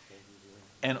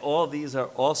 And all these are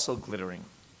also glittering.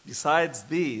 Besides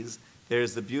these, there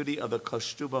is the beauty of the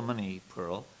Kaustuba Mani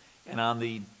pearl, and on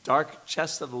the dark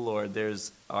chest of the Lord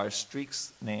are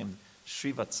streaks named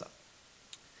Srivatsa,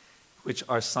 which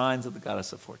are signs of the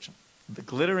goddess of fortune. The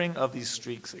glittering of these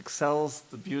streaks excels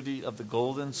the beauty of the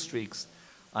golden streaks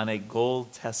on a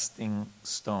gold testing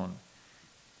stone.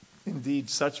 Indeed,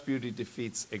 such beauty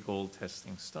defeats a gold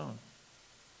testing stone.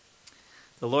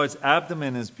 The Lord's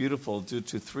abdomen is beautiful due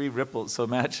to 3 ripples. So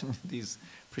imagine these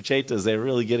prachetas, they're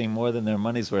really getting more than their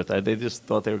money's worth. They just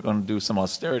thought they were going to do some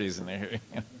austerities in their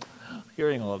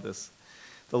hearing all of this.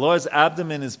 The Lord's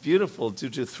abdomen is beautiful due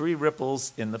to 3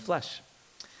 ripples in the flesh.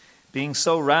 Being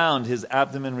so round, his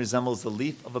abdomen resembles the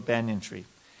leaf of a banyan tree.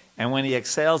 And when he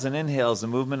exhales and inhales, the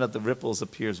movement of the ripples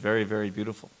appears very, very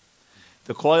beautiful.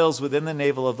 The coils within the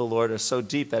navel of the Lord are so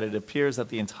deep that it appears that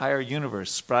the entire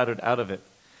universe sprouted out of it,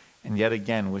 and yet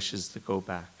again wishes to go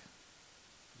back.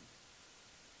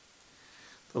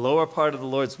 The lower part of the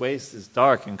Lord's waist is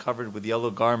dark and covered with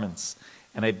yellow garments,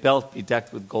 and a belt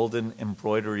bedecked with golden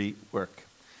embroidery work.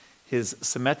 His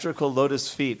symmetrical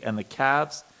lotus feet and the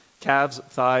calves,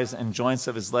 thighs, and joints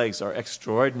of his legs are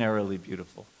extraordinarily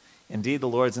beautiful. Indeed, the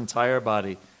Lord's entire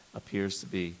body appears to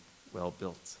be well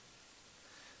built.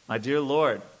 My dear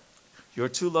Lord, your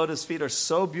 2 lotus feet are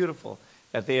so beautiful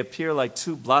that they appear like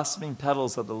 2 blossoming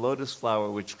petals of the lotus flower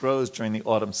which grows during the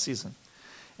autumn season.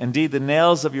 Indeed, the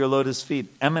nails of your lotus feet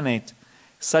emanate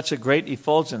such a great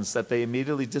effulgence that they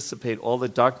immediately dissipate all the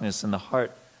darkness in the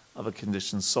heart of a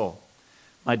conditioned soul.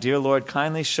 My dear Lord,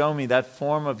 kindly show me that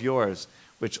form of yours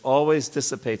which always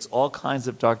dissipates all kinds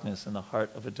of darkness in the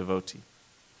heart of a devotee.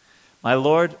 My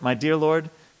Lord, my dear Lord,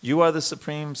 you are the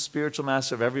supreme spiritual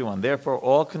master of everyone. Therefore,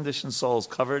 all conditioned souls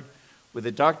covered with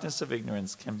the darkness of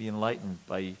ignorance can be enlightened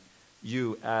by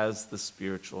you as the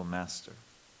spiritual master.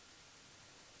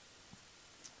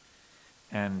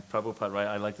 And Prabhupada, right,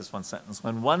 I like this one sentence.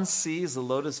 When one sees the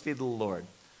lotus feet of the Lord,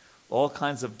 all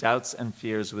kinds of doubts and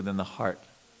fears within the heart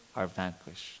are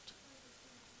vanquished.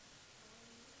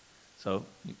 So,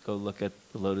 you go look at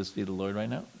the lotus feet of the Lord right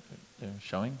now. They're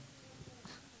showing.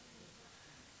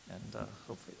 And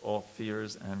hopefully all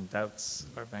fears and doubts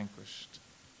are vanquished.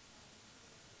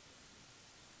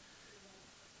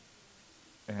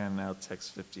 And now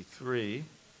text 53.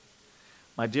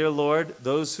 My dear Lord,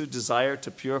 those who desire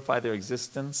to purify their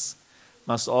existence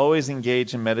must always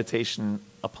engage in meditation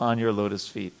upon your lotus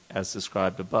feet, as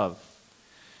described above.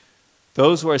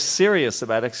 Those who are serious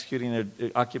about executing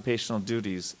their occupational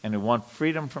duties and who want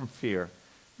freedom from fear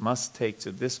must take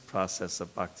to this process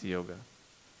of bhakti yoga.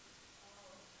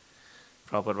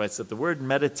 Prabhupada writes that the word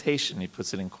meditation, he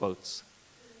puts it in quotes,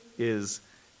 is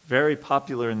very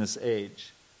popular in this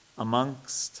age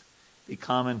amongst the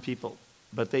common people,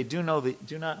 but they do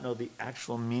not know the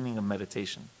actual meaning of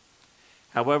meditation.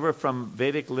 However, from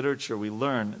Vedic literature, we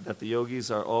learn that the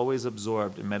yogis are always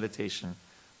absorbed in meditation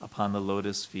upon the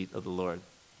lotus feet of the Lord.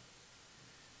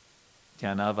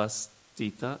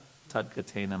 Dhyanavastita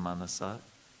tadgatena manasa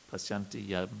pasyanti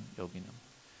yam yoginam.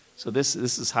 So this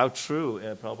is how true,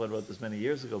 Prabhupada wrote this many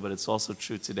years ago, but it's also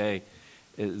true today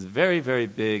is very, very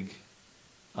big.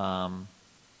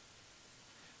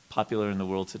 Popular in the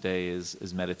world today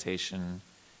is meditation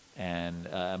and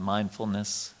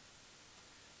mindfulness.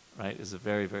 Right, is a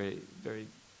very, very, very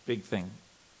big thing,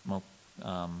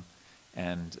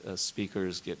 and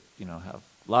speakers get have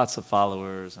lots of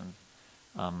followers and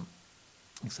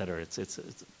etc. It's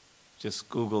just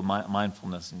Google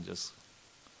mindfulness and just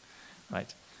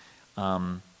right.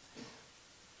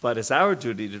 But it's our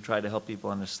duty to try to help people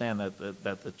understand that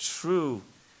the true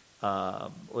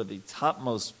or the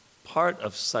topmost part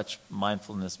of such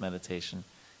mindfulness meditation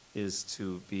is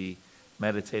to be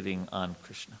meditating on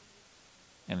Krishna.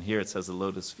 And here it says the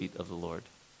lotus feet of the Lord.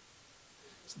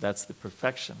 So that's the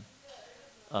perfection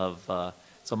of.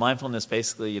 So mindfulness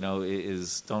basically,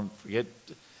 is don't forget,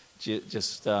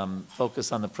 just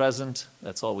focus on the present.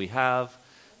 That's all we have.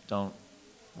 Don't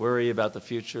worry about the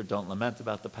future. Don't lament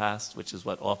about the past, which is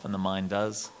what often the mind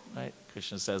does. Right?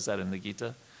 Krishna says that in the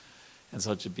Gita. And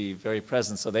so it should be very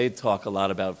present. So they talk a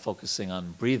lot about focusing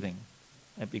on breathing,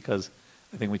 right? Because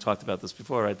I think we talked about this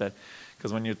before, right? That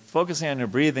because when you're focusing on your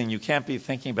breathing, you can't be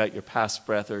thinking about your past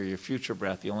breath or your future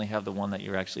breath. You only have the one that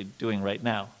you're actually doing right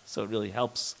now. So it really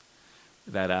helps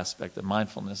with that aspect of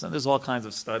mindfulness. And there's all kinds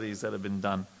of studies that have been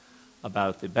done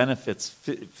about the benefits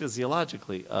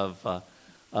physiologically of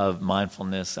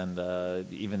mindfulness and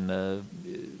even the,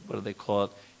 what do they call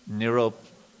it,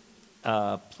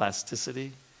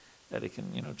 neuroplasticity, that it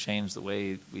can change the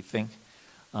way we think.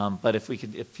 But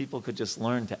if people could just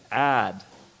learn to add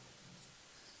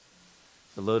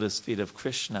the lotus feet of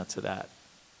Krishna to that,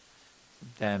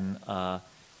 then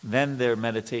their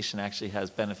meditation actually has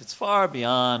benefits far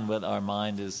beyond what our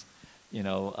mind is,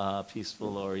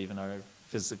 peaceful, or even our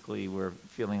physically we're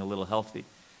feeling a little healthy,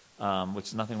 which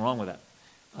is nothing wrong with that.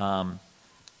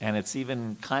 And it's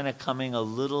even kind of coming a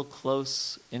little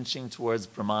close, inching towards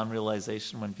Brahman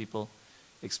realization when people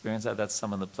experience that. That's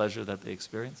some of the pleasure that they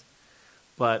experience.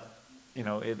 But,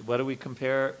 what do we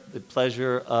compare the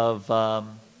pleasure of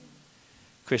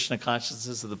Krishna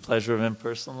consciousness to the pleasure of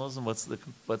impersonalism?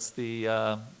 What's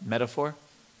the metaphor?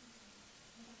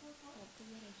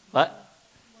 What?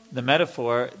 The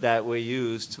metaphor that we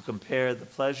use to compare the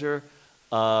pleasure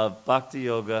of bhakti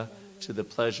yoga to the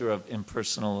pleasure of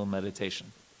impersonal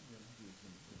meditation.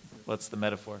 What's the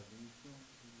metaphor?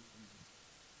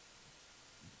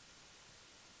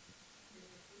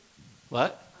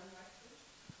 What?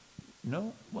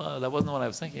 No, well, that wasn't the one I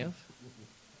was thinking of.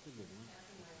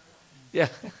 Yeah,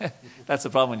 that's the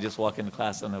problem when you just walk into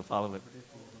class and they'll follow it.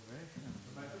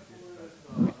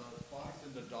 The spots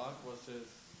in the dark versus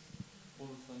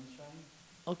full sunshine.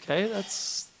 Okay,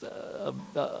 that's the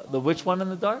which one in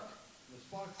the dark? The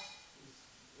spots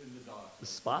in the dark. The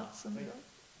spots in the dark?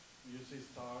 You see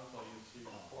stars or you see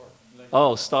like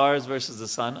Oh, stars versus the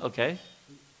sun. Okay.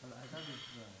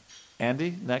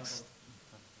 Andy, next.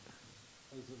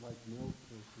 Is it like milk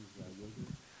versus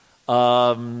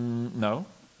yogurt? No.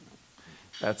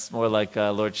 That's more like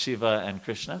Lord Shiva and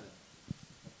Krishna.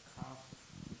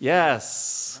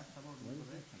 Yes.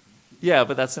 Yeah,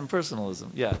 but that's impersonalism.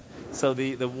 Yeah. So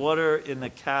the water in the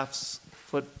calf's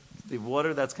foot, the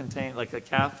water that's contained, like a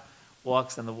calf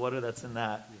walks in the water that's in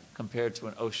that, compared to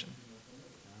an ocean.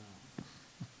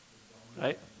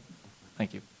 Right?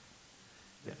 Thank you.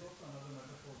 Yeah.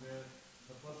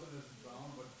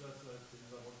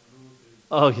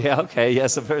 Oh, yeah, okay.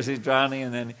 Yes, the person is drowning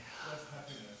and then...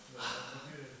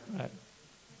 Right.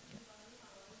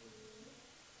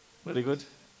 Very good.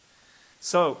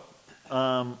 So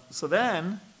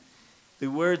then, the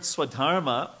word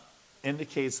swadharma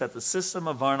indicates that the system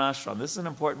of varnashram, this is an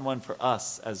important one for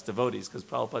us as devotees, because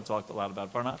Prabhupada talked a lot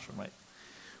about varnashram, right?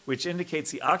 Which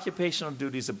indicates the occupational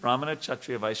duties of Brahmana,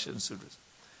 Kshatriya, Vaishya, and Sudras,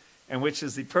 and which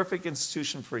is the perfect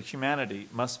institution for humanity,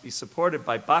 must be supported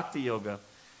by bhakti yoga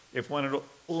if one at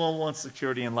all wants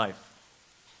security in life.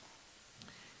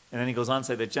 And then he goes on to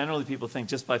say that generally people think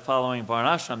just by following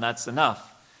varnashram, that's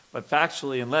enough. But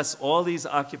factually, unless all these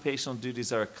occupational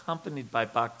duties are accompanied by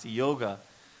bhakti yoga,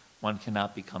 one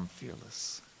cannot become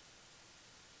fearless.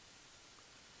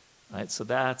 Right? So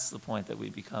that's the point that we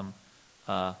become,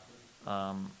 that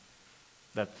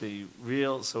the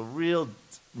real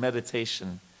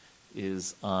meditation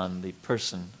is on the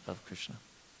person of Krishna.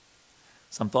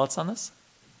 Some thoughts on this?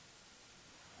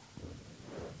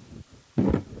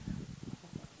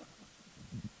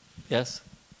 Yes?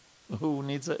 Who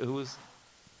needs it? Who is?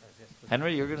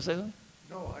 Henry, you're going to say something?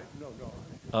 No.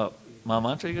 Oh,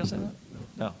 Mahamantra, you're going to say something?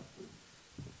 No.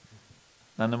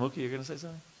 Nandamukhi, you're going to say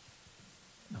something?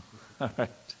 No. All right.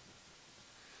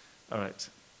 All right.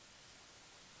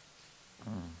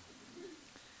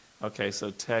 Okay,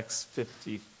 so text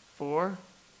 54.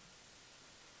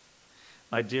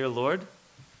 My dear Lord,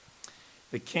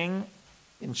 the king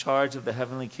in charge of the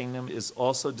heavenly kingdom is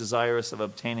also desirous of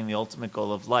obtaining the ultimate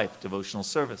goal of life, devotional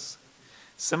service.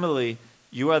 Similarly,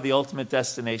 you are the ultimate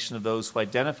destination of those who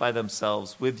identify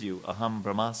themselves with you, aham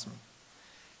brahmasmi.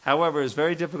 However, it is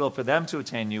very difficult for them to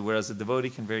attain you, whereas a devotee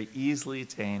can very easily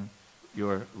attain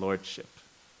your lordship.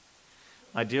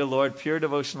 My dear Lord, pure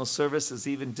devotional service is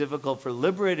even difficult for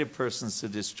liberated persons to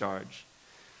discharge,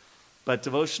 but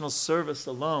devotional service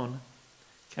alone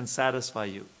can satisfy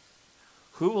you.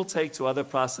 Who will take to other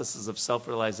processes of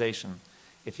self-realization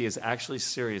if he is actually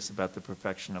serious about the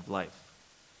perfection of life?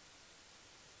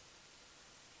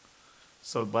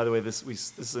 So, by the way, this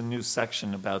is a new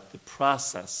section about the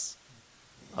process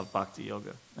of bhakti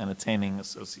yoga and attaining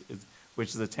which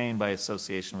is attained by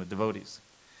association with devotees.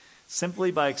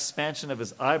 Simply by expansion of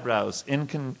his eyebrows,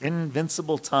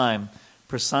 invincible time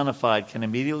personified can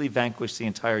immediately vanquish the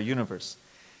entire universe.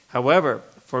 However,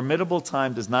 formidable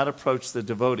time does not approach the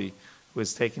devotee who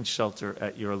has taken shelter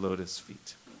at your lotus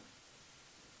feet.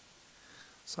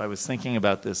 So I was thinking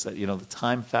about this, that, the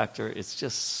time factor, it's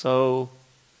just so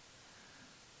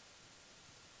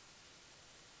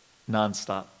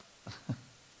nonstop.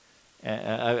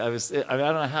 I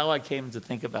don't know how I came to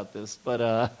think about this, but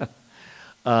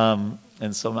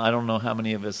and so I don't know how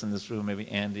many of us in this room, maybe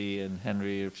Andy and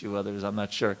Henry or a few others, I'm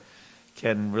not sure,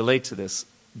 can relate to this.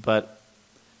 But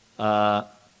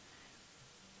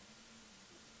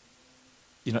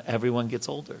everyone gets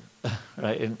older,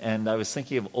 right? And I was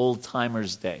thinking of Old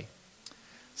Timers Day.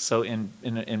 So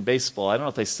in baseball, I don't know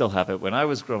if they still have it. When I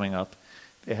was growing up,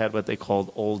 they had what they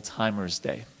called Old Timers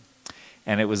Day.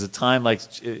 And it was a time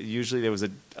usually there was a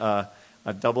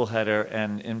doubleheader,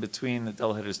 and in between the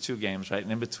doubleheaders, 2 games, right?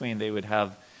 And in between they would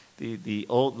have the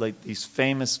old, these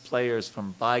famous players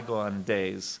from bygone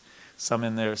days, some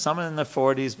in their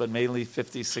 40s, but mainly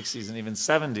 50s, 60s, and even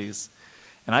 70s.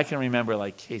 And I can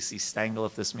remember Casey Stengel,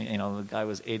 if this means, the guy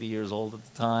was 80 years old at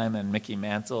the time, and Mickey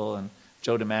Mantle and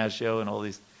Joe DiMaggio and all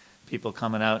these people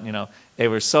coming out. They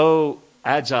were so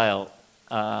agile,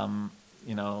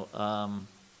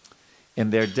 in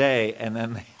their day, and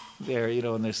then they're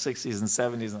in their 60s and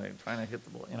 70s, and they're trying to hit the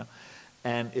ball,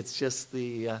 and it's just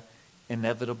the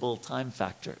inevitable time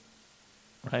factor,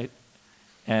 right?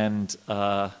 And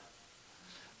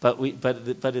but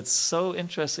it's so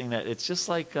interesting that it's just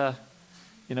like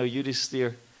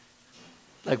Yudhisthira.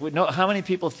 How many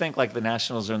people think the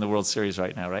Nationals are in the World Series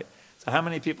right now, right? So how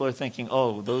many people are thinking,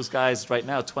 oh, those guys right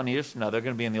now, 20 years from now, they're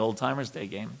going to be in the Old Timers Day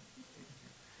game,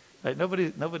 right?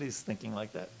 Nobody's thinking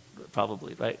like that.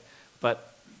 Probably, right?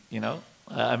 But,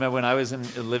 I remember when I was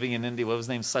living in India, what was his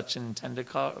name? Sachin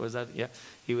Tendulkar? Was that? Yeah.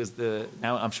 He was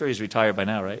now I'm sure he's retired by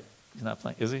now, right? He's not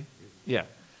playing, is he? Yeah.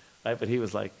 Right? But he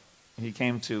was he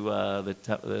came to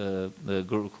the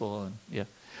Gurukul, and yeah.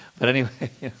 But anyway,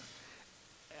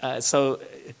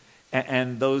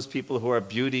 and those people who are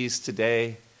beauties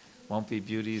today won't be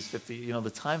beauties 50, the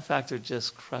time factor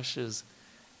just crushes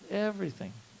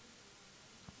everything.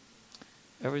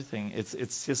 Everything.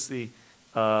 It's just the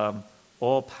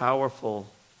all-powerful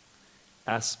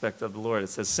aspect of the Lord. It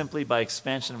says, simply by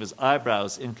expansion of his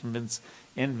eyebrows,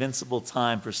 invincible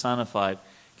time personified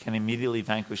can immediately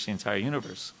vanquish the entire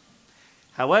universe.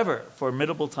 However,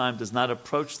 formidable time does not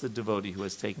approach the devotee who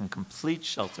has taken complete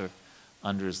shelter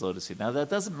under his lotus feet. Now,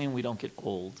 that doesn't mean we don't get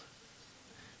old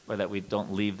or that we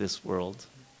don't leave this world,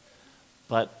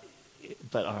 but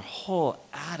our whole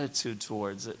attitude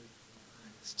towards it,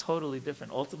 it's totally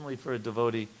different. Ultimately, for a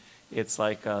devotee, it's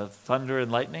like thunder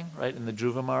and lightning, right? In the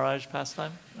Dhruva Maharaj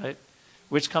pastime, right?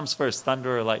 Which comes first,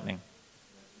 thunder or lightning?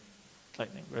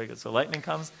 Lightning, very good. So lightning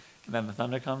comes, and then the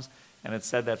thunder comes, and it's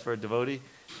said that for a devotee,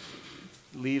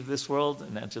 leave this world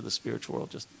and enter the spiritual world.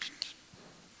 Just.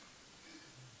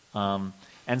 And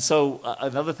so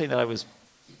another thing that I was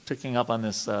picking up on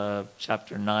this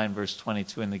chapter 9, verse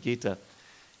 22 in the Gita,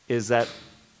 is that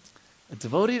a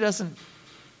devotee doesn't.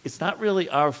 It's not really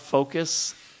our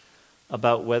focus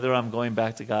about whether I'm going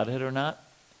back to Godhead or not.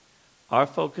 Our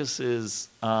focus is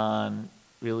on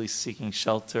really seeking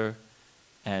shelter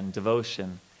and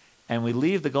devotion. And we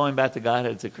leave the going back to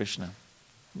Godhead to Krishna.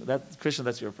 Krishna,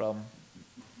 that's your problem.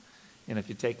 If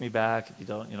you take me back, if you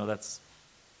don't,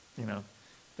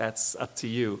 that's up to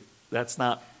you. That's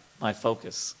not my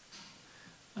focus.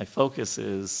 My focus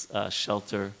is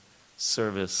shelter,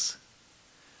 service,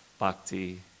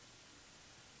 bhakti,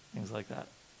 things like that,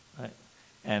 right?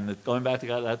 And going back to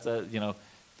God, that's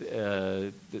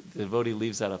the devotee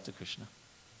leaves that up to Krishna.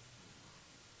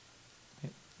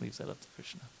 Leaves that up to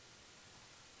Krishna.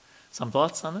 Some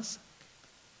thoughts on this?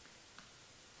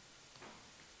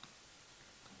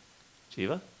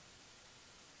 Jiva?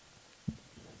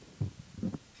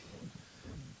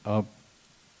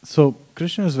 So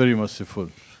Krishna is very merciful.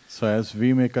 So as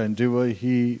we make an endeavor,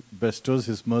 he bestows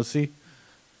his mercy.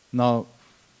 Now,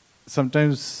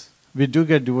 sometimes we do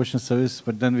get devotion service,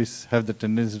 but then we have the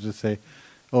tendency to say,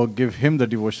 oh, give him the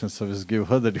devotion service, give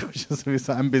her the devotion service.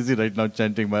 I'm busy right now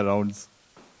chanting my rounds.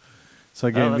 So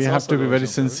again, we have to be very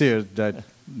sincere that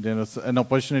an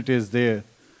opportunity is there,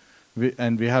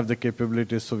 and we have the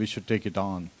capabilities, so we should take it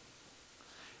on.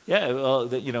 Yeah,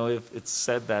 well, if it's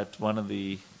said that one of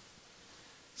the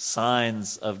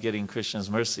signs of getting Krishna's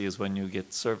mercy is when you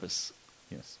get service.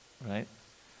 Yes. Right?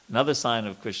 Another sign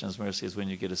of Krishna's mercy is when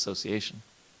you get association.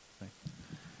 Right.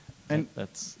 And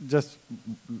that's just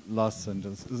last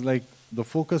sentence. It's like the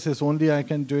focus is only I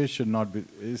can do it should not be.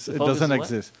 It doesn't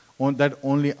exist. That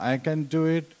only I can do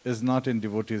it is not in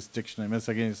devotee's dictionary.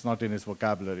 Again, it's not in his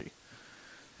vocabulary.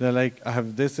 They're like, I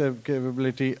have this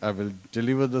capability, I will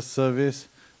deliver the service,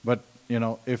 but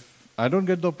if I don't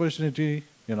get the opportunity,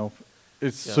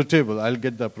 it's suitable. I'll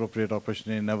get the appropriate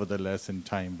opportunity nevertheless in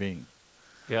time being.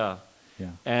 Yeah.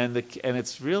 Yeah. And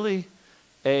it's really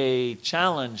a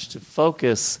challenge to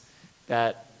focus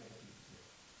that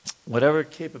whatever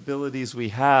capabilities we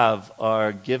have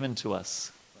are given to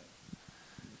us.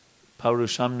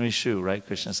 Paurusham Nishu, right?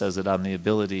 Krishna says it on the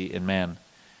ability in man.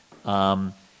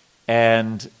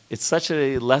 And it's such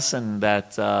a lesson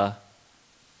that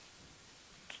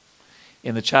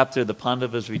in the chapter, the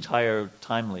Pandavas retire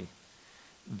timely,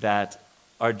 that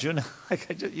Arjuna,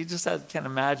 you just can't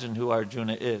imagine who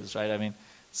Arjuna is, right? I mean,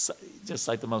 just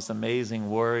like the most amazing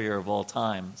warrior of all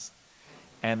times.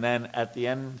 And then at the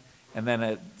end,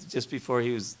 just before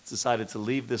he was decided to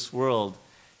leave this world,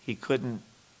 he couldn't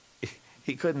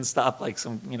stop like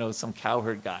some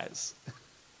cowherd guys.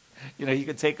 He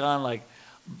could take on like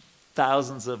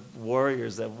thousands of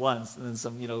warriors at once, and then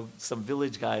some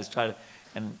village guys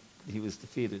and he was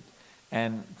defeated.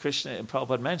 And Krishna and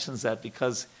Prabhupada mentions that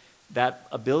because that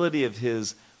ability of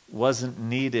his wasn't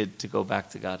needed to go back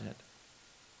to Godhead.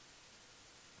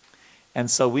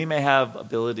 And so we may have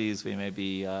abilities, we may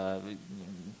be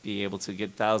able to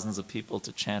get thousands of people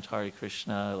to chant Hare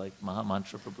Krishna like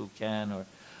Mahamantra Prabhu can,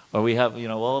 or we have,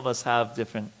 all of us have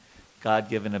different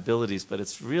God-given abilities, but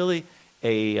it's really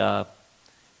a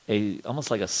almost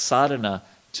like a sadhana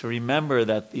to remember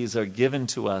that these are given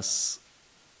to us.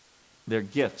 They're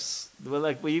gifts.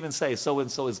 Like we even say,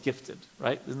 so-and-so is gifted,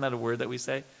 right? Isn't that a word that we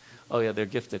say? Oh yeah, they're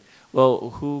gifted.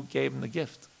 Well, who gave them the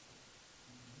gift?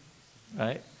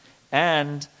 Right?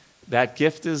 And that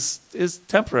gift is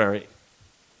temporary,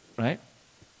 right?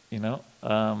 You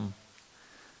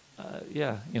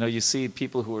see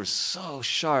people who are so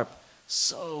sharp,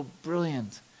 so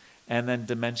brilliant, and then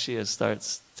dementia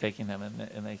starts taking them,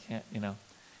 and they can't,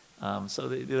 so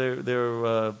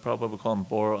they're probably call them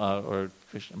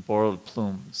borrowed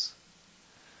plumes,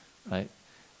 right?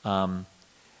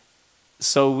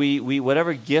 So we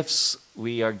whatever gifts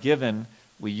we are given,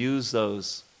 we use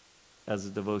those as a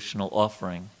devotional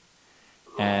offering,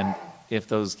 and if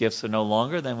those gifts are no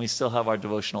longer, then we still have our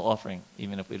devotional offering,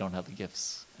 even if we don't have the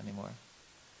gifts anymore.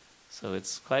 So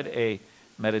it's quite a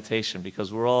meditation,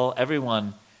 because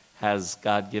everyone has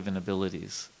God-given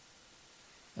abilities.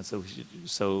 And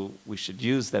so we should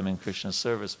use them in Krishna's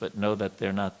service, but know that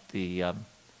they're not the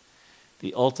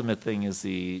ultimate thing is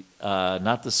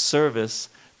not the service,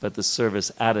 but the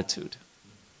service attitude.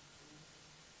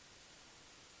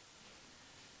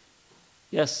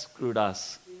 Yes,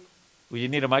 Gurudas. Well, you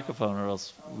need a microphone, or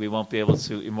else we won't be able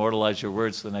to immortalize your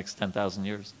words for the next 10,000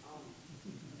 years.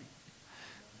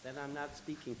 Then I'm not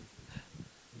speaking.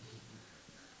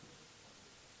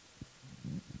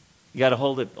 You got to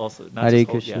hold it also. Not Hare just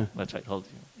Krishna. Yeah, that's right. Hold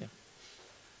it. Yeah.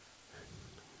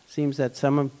 Seems that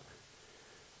some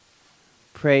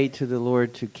pray to the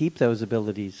Lord to keep those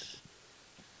abilities,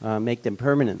 make them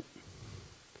permanent.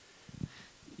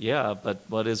 Yeah, but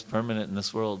what is permanent in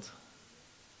this world?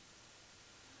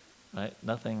 Right?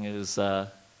 Nothing is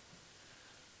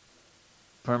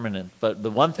permanent. But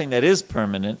the one thing that is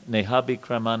permanent, nehabi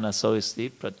krama nasoisti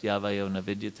pratyavayo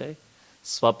navidyate,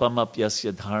 swapam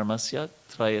apyasya dharmasya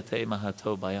trayate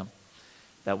mahato bhayam.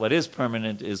 That what is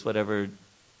permanent is whatever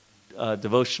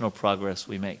devotional progress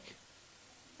we make.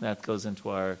 That goes into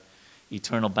our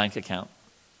eternal bank account.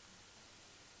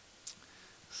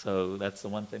 So that's the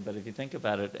one thing. But if you think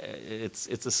about it,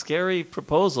 it's a scary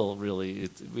proposal, really.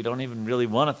 We don't even really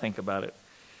want to think about it,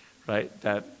 right?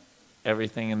 That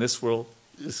everything in this world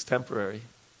is temporary.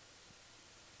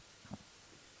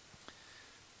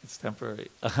 It's temporary.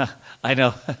 I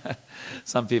know.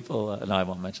 Some people, no, I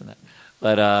won't mention that.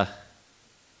 But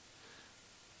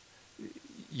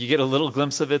you get a little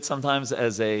glimpse of it sometimes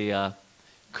as a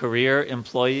career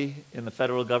employee in the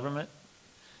federal government.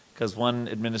 because one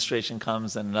administration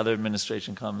comes and another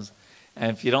administration comes,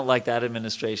 and if you don't like that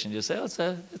administration, you say,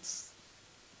 oh, it's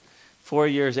 4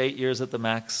 years, 8 years at the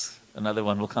max, another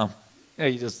one will come.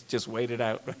 You just wait it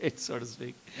out, right, so to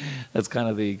speak. That's kind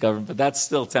of the government, but that's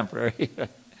still temporary. Right?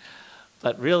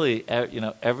 But really,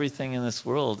 everything in this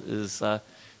world is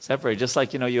separate. Just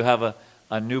like, you have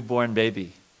a newborn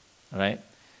baby, right?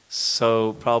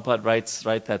 So Prabhupada writes,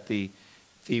 right, that the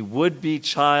would-be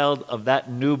child of that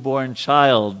newborn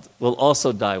child will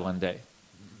also die one day.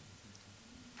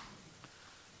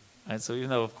 Right? So even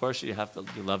though, of course, you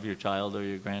love your child or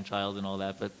your grandchild and all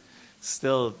that, but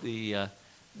still the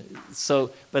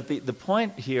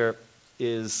point here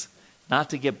is not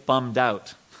to get bummed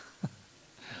out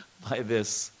by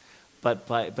this,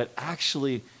 but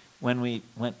actually when we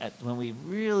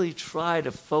really try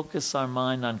to focus our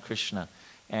mind on Krishna,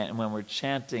 and when we're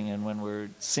chanting and when we're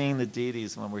seeing the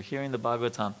deities and when we're hearing the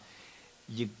Bhagavatam,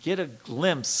 you get a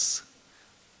glimpse,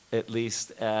 at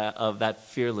least, of that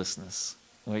fearlessness,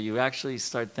 where you actually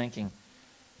start thinking,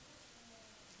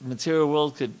 the material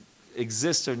world could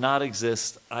exist or not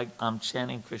exist, I'm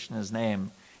chanting Krishna's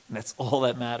name, and that's all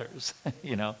that matters,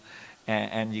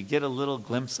 And you get a little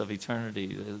glimpse of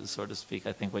eternity, so to speak.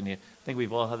 I think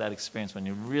we've all had that experience when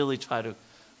you really try to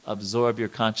absorb your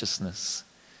consciousness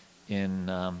in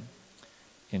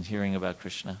hearing about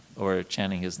Krishna or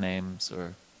chanting his names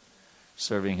or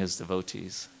serving his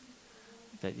devotees.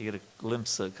 That you get a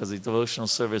glimpse of, because the devotional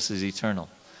service is eternal.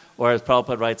 Or as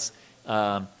Prabhupada writes,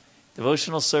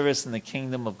 devotional service and the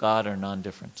kingdom of God are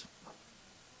non-different.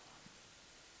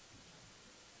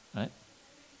 Right?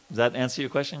 Does that answer your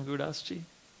question, Gurudas Ji?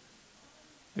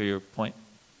 Or your point?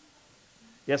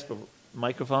 Yes, but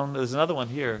microphone. There's another one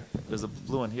here. There's a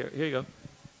blue one here. Here you go.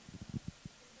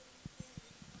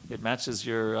 It matches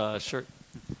your shirt.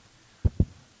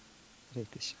 Hare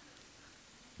Krishna.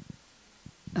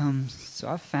 So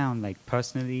I've found,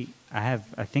 personally, I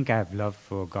think I have love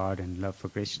for God and love for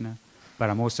Krishna, but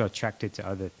I'm also attracted to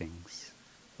other things.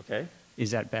 Okay.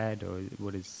 Is that bad, or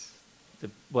what is?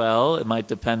 Well, it might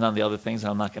depend on the other things,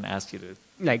 and I'm not going to ask you to.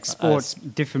 Like sports,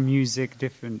 different music,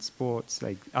 different sports,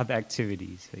 like other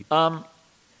activities. Not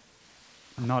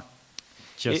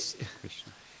just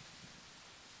Krishna.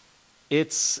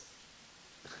 It's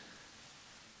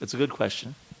a good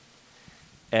question.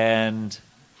 And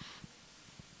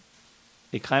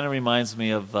it kind of reminds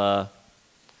me of the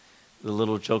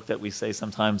little joke that we say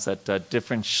sometimes, that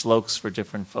different shloks for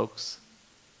different folks.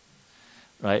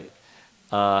 Right?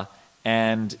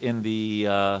 And in the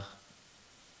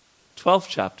 12th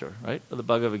chapter, right, of the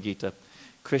Bhagavad Gita,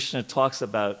 Krishna talks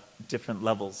about different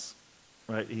levels.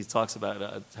 Right? He talks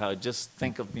about how just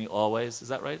think of me always. Is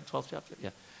that right? 12th chapter? Yeah.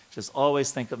 Just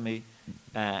always think of me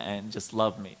and just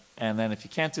love me. And then if you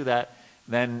can't do that,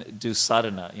 then do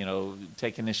sadhana,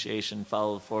 take initiation,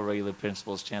 follow the 4 regular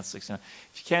principles, chant 69.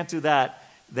 If you can't do that,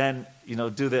 then,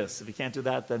 do this. If you can't do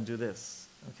that, then do this.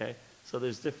 Okay? So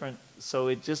there's different, so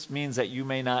it just means that you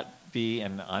may not be,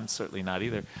 and I'm certainly not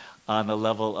either, on the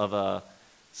level of a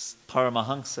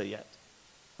Paramahansa yet.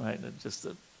 Right? Just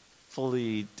a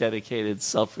fully dedicated,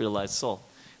 self-realized soul.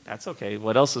 That's okay.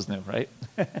 What else is new, right?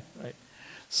 Right?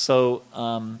 So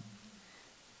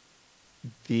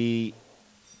the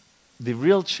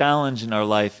real challenge in our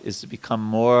life is to become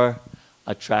more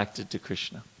attracted to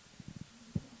Krishna.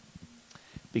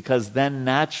 Because then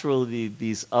naturally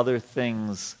these other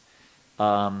things,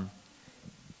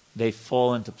 they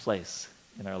fall into place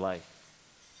in our life,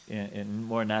 in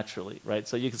more naturally, right?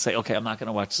 So you can say, okay, I'm not going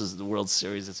to watch the World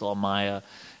Series, it's all Maya,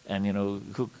 and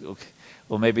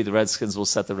well, maybe the Redskins will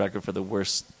set the record for the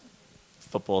worst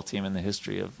football team in the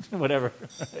history of whatever,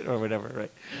 right? Or whatever,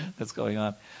 right? That's going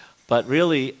on. But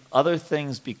really, other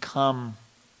things become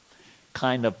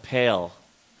kind of pale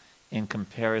in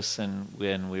comparison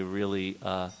when we really,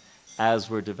 as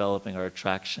we're developing our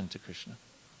attraction to Krishna.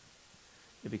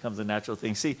 It becomes a natural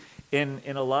thing. See, in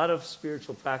a lot of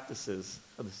spiritual practices,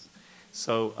 this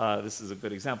is a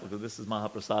good example, because this is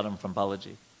Mahaprasadam from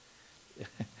Balaji.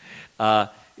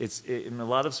 In a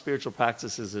lot of spiritual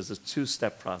practices, there's a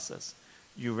 2-step process.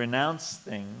 You renounce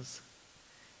things,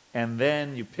 and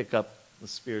then you pick up the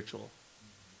spiritual,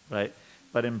 right?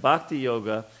 But in Bhakti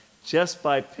Yoga, just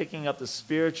by picking up the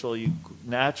spiritual, you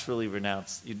naturally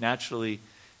renounce. You naturally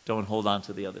don't hold on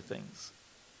to the other things.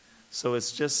 So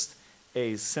it's just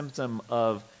a symptom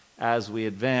of, as we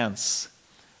advance,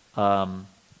 our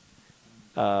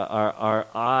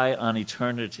eye on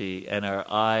eternity and our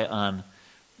eye on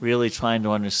really trying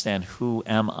to understand who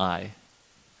am I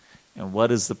and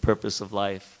what is the purpose of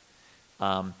life,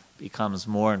 becomes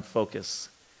more in focus.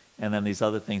 And then these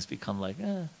other things become like,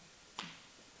 Does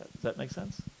that make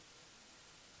sense?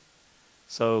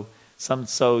 So it's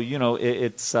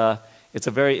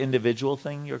a very individual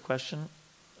thing, your question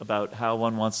about how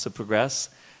one wants to progress.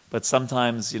 But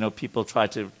sometimes, people try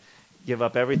to give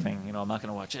up everything. I'm not going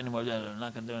to watch anymore. I'm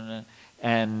not going to do it.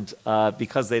 And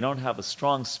because they don't have a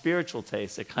strong spiritual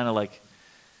taste, they're kind of like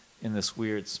in this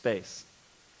weird space.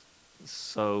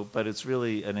 So, but it's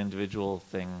really an individual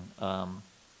thing,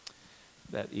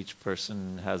 that each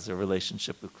person has their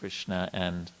relationship with Krishna,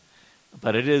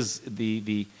 but it is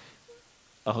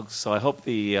so I hope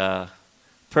the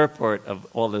purport of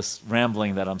all this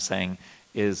rambling that I'm saying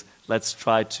is, let's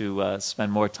try to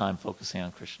spend more time focusing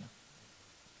on Krishna.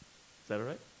 Is that all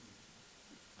right?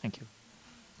 Thank you.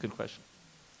 Good question.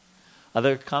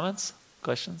 Other comments?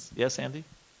 Questions? Yes, Andy?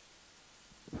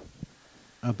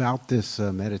 About this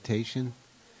meditation.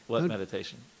 What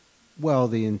meditation? Well,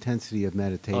 the intensity of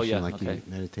meditation, okay. You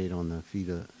meditate on the feet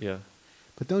of. Yeah.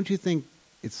 But don't you think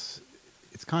it's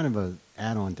kind of a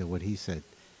add-on to what he said?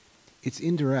 It's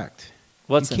indirect.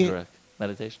 What's indirect?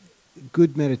 Meditation?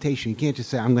 Good meditation. You can't just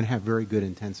say, I'm going to have very good,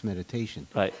 intense meditation.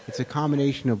 Right. It's a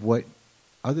combination of what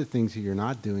other things that you're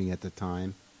not doing at the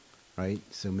time, right?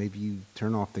 So maybe you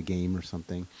turn off the game or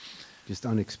something just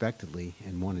unexpectedly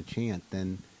and want to chant,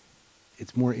 then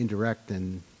it's more indirect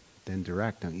than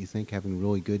direct, don't you think, having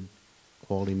really good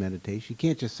quality meditation? You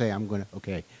can't just say,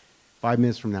 5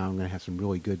 minutes from now I'm going to have some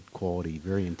really good quality,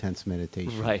 very intense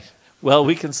meditation. Right. Well,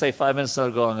 we can say 5 minutes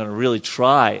ago, I'm going to really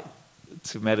try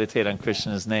to meditate on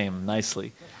Krishna's name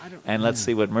nicely. And let's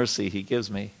see what mercy he gives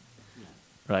me. Yeah.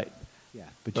 Right. Yeah.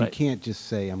 But you can't just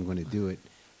say, I'm going to do it.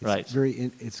 It's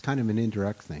it's kind of an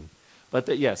indirect thing. But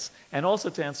yes. And also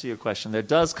to answer your question, there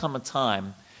does come a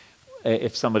time,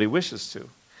 if somebody wishes to,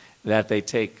 that they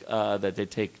take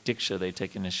diksha, they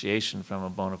take initiation from a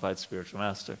bona fide spiritual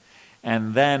master,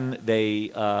 and then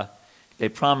they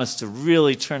promise to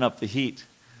really turn up the heat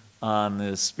on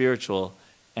the spiritual,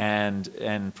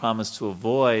 and promise to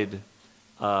avoid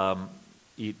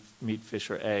eat meat, fish,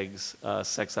 or eggs,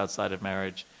 sex outside of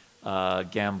marriage,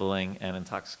 gambling, and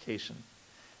intoxication,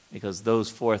 because those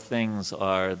four things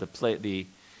are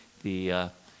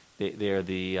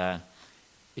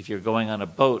if you're going on a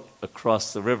boat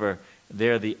across the river,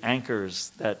 they're the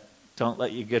anchors that don't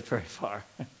let you get very far.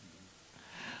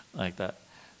 Like that.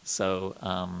 So,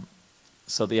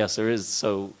 yes, there is.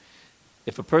 So,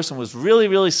 if a person was really,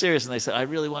 really serious and they said, I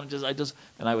really want to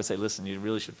then I would say, listen, you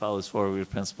really should follow these 4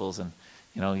 root principles, and,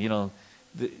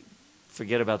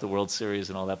 forget about the World Series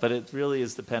and all that. But it really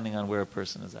is depending on where a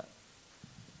person is at.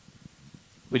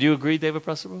 Would you agree, David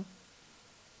Prasad?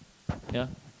 Yeah?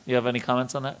 You have any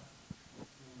comments on that?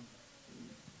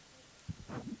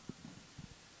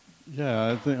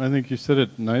 Yeah, I think you said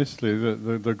it nicely.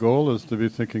 The goal is to be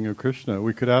thinking of Krishna.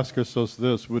 We could ask ourselves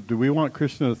this: do we want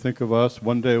Krishna to think of us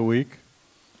 1 day a week,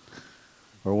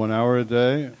 or 1 hour a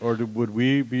day, or would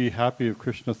we be happy if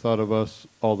Krishna thought of us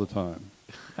all the time?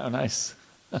 How nice!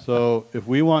 So, if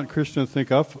we want Krishna to think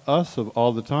of us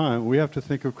all the time, we have to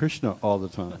think of Krishna all the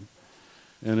time.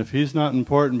 And if he's not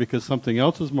important because something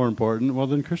else is more important, well,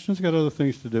 then Krishna's got other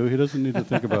things to do. He doesn't need to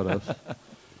think about us.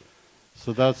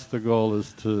 So that's the goal,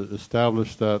 is to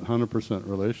establish that 100%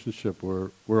 relationship where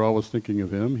we're always thinking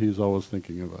of him, he's always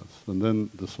thinking of us. And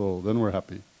then the soul, then we're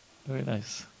happy. Very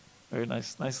nice. Very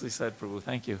nice. Nicely said, Prabhu.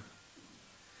 Thank you.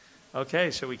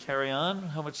 Okay, shall we carry on?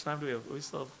 How much time do we have? We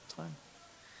still have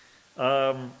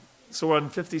time. So we're on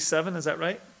 57, is that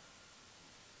right?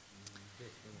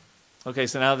 Okay,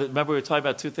 so now remember we were talking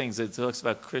about 2 things. It talks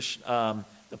about Krishna,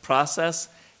 the process,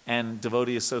 and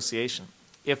devotee association.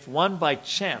 If one by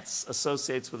chance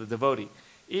associates with a devotee,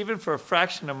 even for a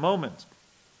fraction of a moment,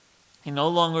 he no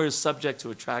longer is subject to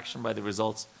attraction by the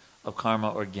results of karma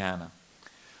or jnana.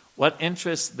 What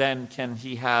interest then can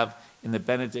he have in the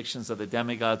benedictions of the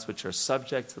demigods, which are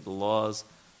subject to the laws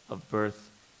of birth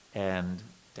and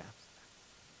death?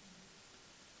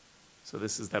 So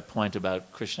this is that point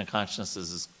about Krishna consciousness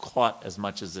is caught as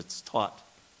much as it's taught.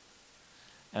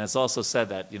 And it's also said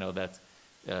that,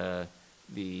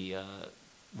 the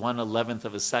 1/11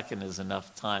 of a second is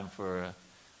enough time for,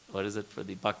 for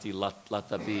the Bhakti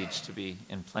Lata Bij to be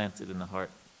implanted in the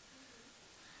heart.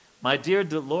 My dear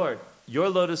Lord, your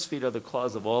lotus feet are the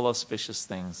cause of all auspicious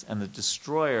things and the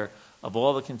destroyer of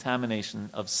all the contamination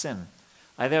of sin.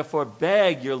 I therefore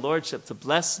beg your lordship to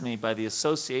bless me by the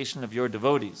association of your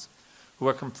devotees, who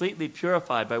are completely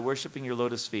purified by worshiping your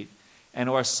lotus feet and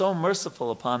who are so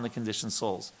merciful upon the conditioned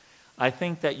souls. I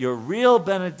think that your real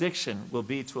benediction will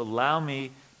be to allow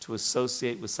me to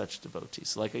associate with such devotees.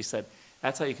 So like I said,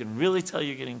 that's how you can really tell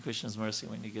you're getting Krishna's mercy,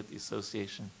 when you get the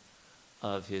association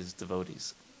of his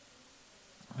devotees.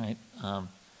 Right?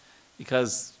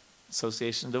 Because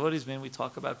association of devotees mean we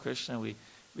talk about Krishna, we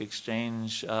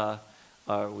exchange,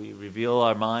 we reveal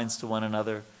our minds to one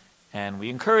another, and we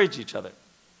encourage each other.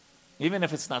 Even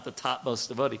if it's not the topmost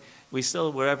devotee, we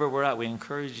still, wherever we're at, we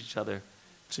encourage each other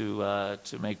to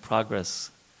make progress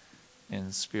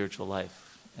in spiritual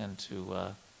life, and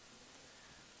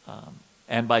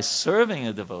by serving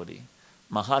a devotee,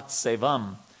 mahat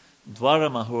sevam dwara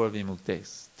mahur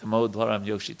vimuktes tamo dwaram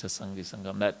yoshita sangvi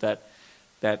sangam.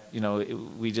 That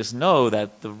we just know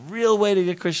that the real way to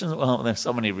get Krishna's, well, there's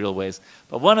so many real ways,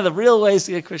 but one of the real ways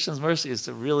to get Krishna's mercy is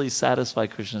to really satisfy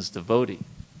Krishna's devotee.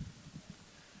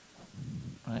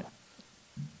 Right?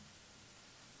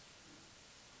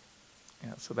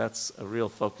 Yeah, so that's a real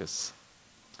focus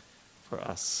for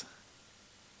us.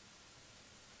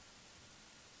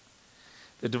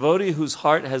 The devotee whose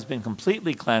heart has been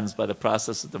completely cleansed by the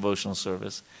process of devotional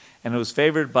service and who is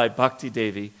favored by Bhakti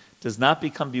Devi does not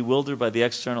become bewildered by the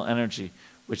external energy,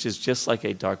 which is just like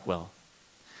a dark well.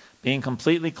 Being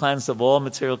completely cleansed of all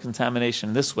material contamination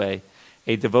in this way,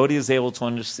 a devotee is able to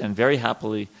understand very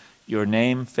happily your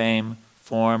name, fame,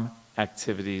 form,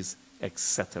 activities,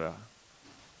 etc.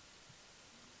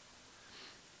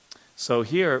 So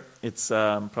here,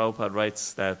 Prabhupada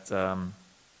writes that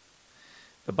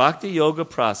the Bhakti Yoga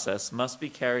process must be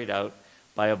carried out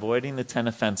by avoiding the 10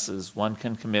 offenses one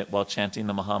can commit while chanting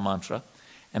the Maha Mantra,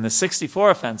 and the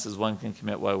 64 offenses one can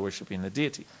commit while worshipping the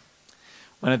deity.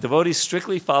 When a devotee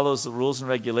strictly follows the rules and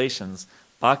regulations,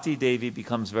 Bhakti Devi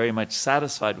becomes very much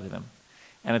satisfied with him,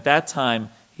 and at that time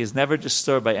he is never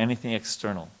disturbed by anything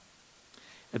external.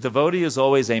 A devotee is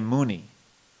always a muni.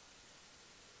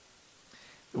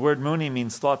 The word muni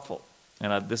means thoughtful,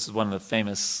 and this is one of the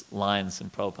famous lines in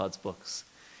Prabhupada's books.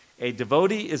 A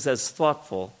devotee is as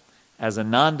thoughtful as a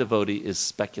non-devotee is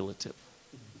speculative.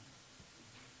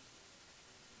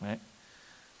 Right?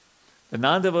 The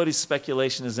non-devotee's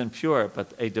speculation is impure,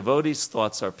 but a devotee's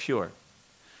thoughts are pure.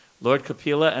 Lord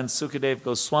Kapila and Sukadev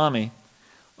Goswami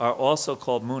are also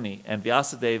called Muni, and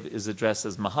Vyasadeva is addressed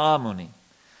as Mahamuni.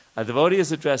 A devotee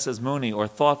is addressed as Muni, or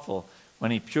thoughtful, when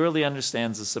he purely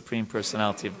understands the Supreme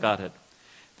Personality of Godhead.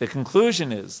 The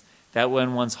conclusion is that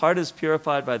when one's heart is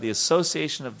purified by the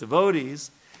association of devotees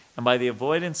and by the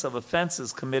avoidance of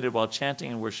offenses committed while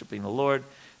chanting and worshiping the Lord,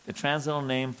 the transcendental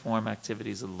name, form,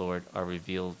 activities of the Lord are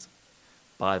revealed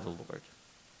by the Lord.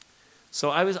 So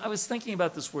I was thinking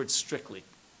about this word strictly.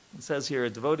 It says here, a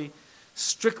devotee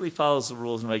strictly follows the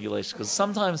rules and regulations, because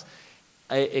sometimes,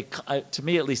 to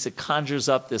me at least, it conjures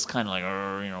up this kind of like,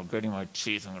 gritting my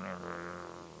teeth,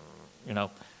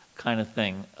 kind of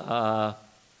thing.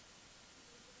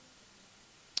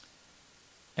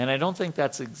 And I don't think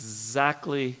that's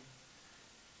exactly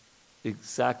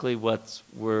what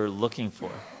we're looking for.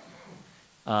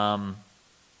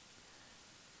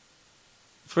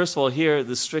 First of all, here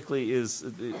the strictly is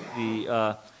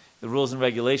the rules and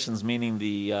regulations, meaning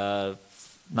the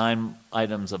 9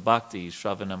 items of bhakti: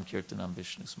 Shravanam, Kirtanam,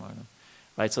 Vishnu Smaranam.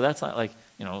 Right. So that's not like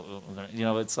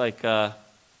it's like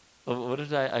what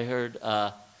did I heard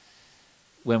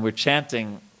when we're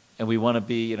chanting. And we want to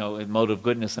be, in mode of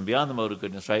goodness and beyond the mode of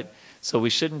goodness, right? So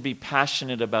we shouldn't be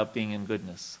passionate about being in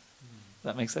goodness. Does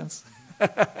that make sense?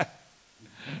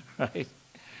 Right?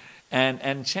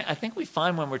 And I think we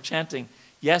find when we're chanting,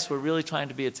 yes, we're really trying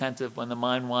to be attentive. When the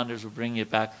mind wanders, we're bringing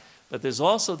it back. But there's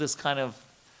also this kind of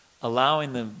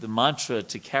allowing the mantra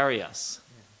to carry us.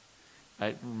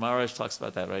 Right? Maharaj talks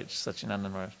about that, right?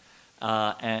 Satchidananda Maharaj.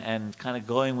 And kind of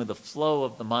going with the flow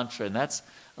of the mantra. And that's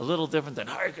a little different than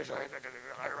Hare Krishna, Hare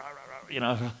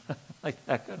Krishna, like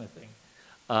that kind of thing.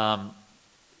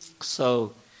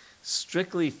 So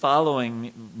strictly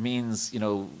following means,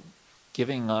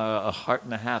 giving a heart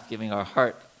and a half, giving our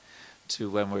heart to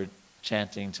when we're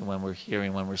chanting, to when we're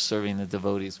hearing, when we're serving the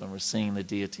devotees, when we're seeing the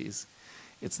deities.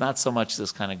 It's not so much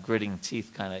this kind of gritting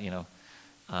teeth kind of,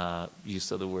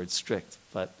 use of the word strict,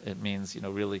 but it means,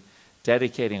 really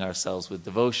dedicating ourselves with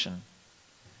devotion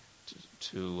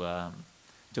to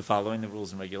following the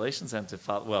rules and regulations, and to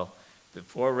follow, the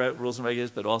 4 rules and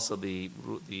regulations, but also the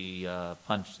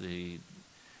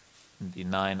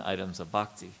 9 items of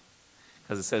bhakti.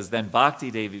 Because it says, then Bhakti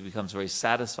Devi becomes very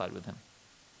satisfied with him.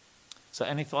 So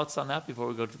any thoughts on that before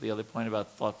we go to the other point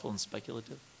about thoughtful and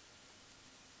speculative?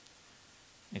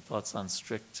 Any thoughts on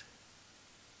strict?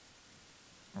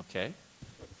 Okay.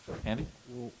 Andy?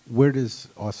 Where does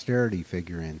austerity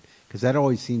figure in? Because that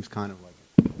always seems kind of like...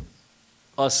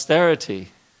 Austerity.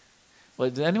 Well,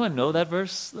 did anyone know that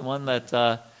verse? The one that,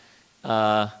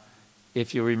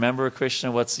 if you remember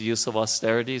Krishna, what's the use of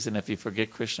austerities? And if you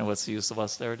forget Krishna, what's the use of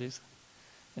austerities?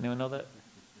 Anyone know that?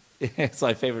 It's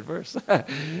my favorite verse.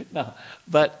 No.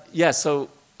 But, yeah, so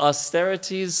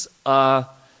austerities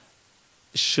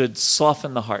should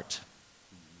soften the heart,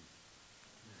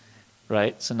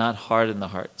 right? So not harden the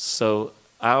heart. So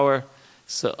our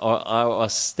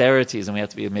austerities, and we have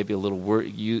to be maybe a little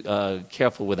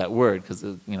careful with that word, because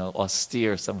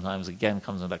austere sometimes again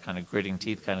comes with that kind of gritting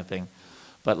teeth kind of thing.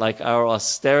 But like our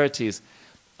austerities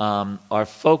are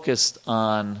focused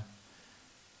on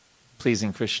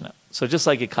pleasing Krishna. So just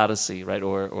like Ekadasi, right,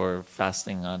 or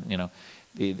fasting on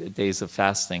the days of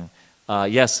fasting.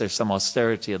 Yes, there's some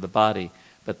austerity of the body,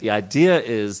 but the idea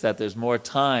is that there's more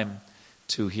time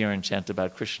to hear and chant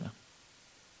about Krishna,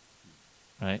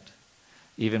 right?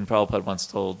 Even Prabhupada once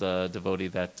told a devotee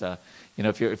that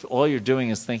if all you're doing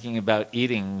is thinking about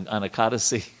eating on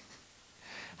Ekadasi,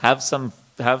 have some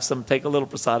take a little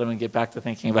prasadam and get back to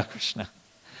thinking about Krishna.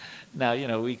 Now,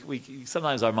 we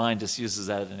sometimes our mind just uses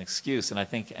that as an excuse, and I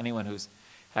think anyone who's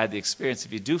had the experience,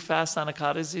 if you do fast on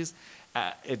Ekadasis,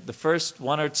 the first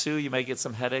one or two you may get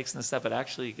some headaches and stuff, but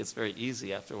actually it gets very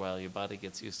easy after a while. Your body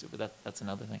gets used to it, but that's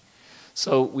another thing.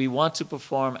 So we want to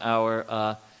perform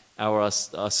our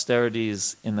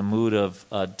austerities in the mood of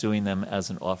doing them as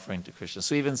an offering to Krishna.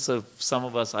 So even so, some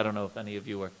of us, I don't know if any of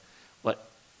you what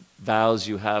vows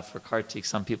you have for Kartik.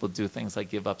 Some people do things like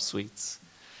give up sweets,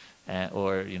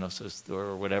 or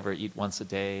whatever, eat once a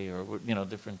day, or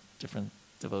different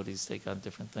devotees take on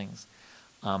different things.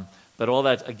 But all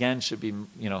that again should be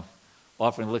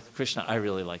offering. Look, Krishna, I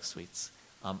really like sweets.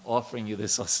 I'm offering you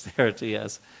this austerity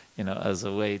as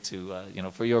a way to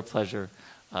for your pleasure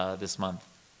this month,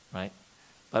 right?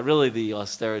 But really, the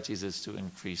austerities is to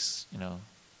increase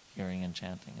hearing and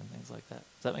chanting and things like that.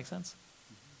 Does that make sense?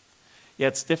 Yeah,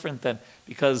 it's different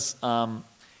because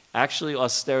actually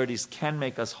austerities can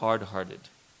make us hard-hearted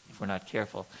if we're not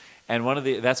careful. And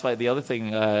that's why the other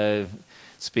thing,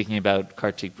 speaking about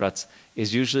Kartik Vrats,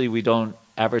 is usually we don't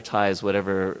advertise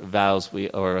whatever vows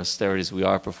or austerities we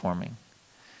are performing,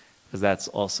 because that's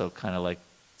also kind of like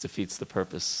defeats the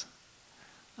purpose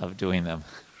of doing them,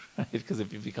 right? Because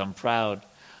if you become proud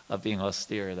of being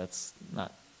austere, that's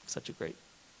not such a great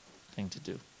thing to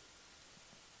do.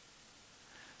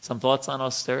 Some thoughts on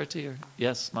austerity?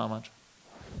 Yes, Mahamaj?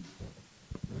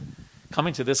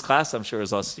 Coming to this class, I'm sure,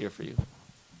 is austere for you.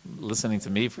 Listening to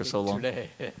me for so long. Today,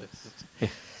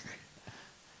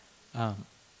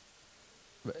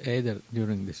 either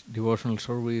during this devotional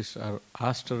service or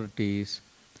austerities,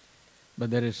 but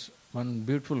there is one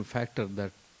beautiful factor,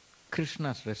 that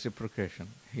Krishna's reciprocation.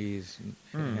 He is,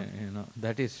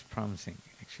 that is promising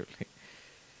actually.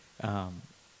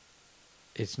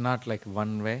 It's not like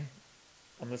one way.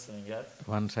 I'm listening, yes.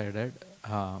 One-sided.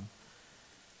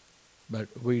 But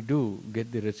we do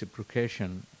get the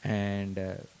reciprocation, and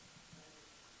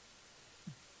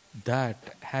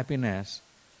that happiness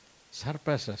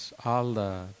surpasses all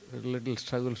the little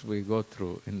struggles we go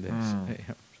through in this.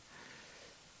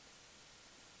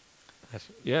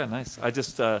 Yeah, nice. I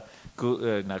just not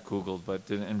Googled, but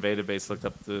in Vedabase looked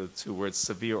up the two words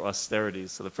severe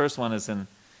austerities. So the first one is in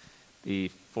the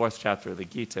 4th chapter of the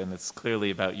Gita, and it's clearly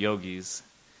about yogis.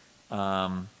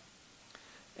 And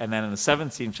then in the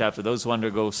 17th chapter, those who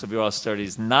undergo severe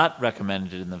austerities not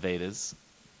recommended in the Vedas,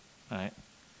 right?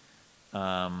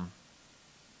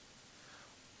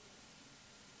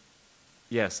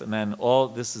 Yes, and then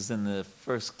this is in the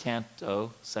 1st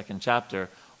canto, 2nd chapter.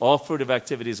 All fruitive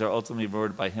activities are ultimately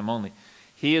rewarded by Him only.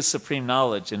 He is supreme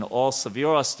knowledge, and all severe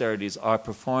austerities are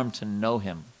performed to know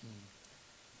Him.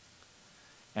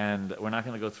 And we're not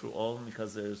going to go through all of them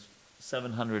because there's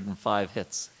 705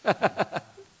 hits.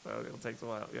 So it'll take a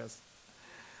while, yes.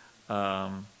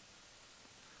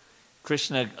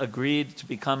 Krishna agreed to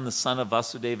become the son of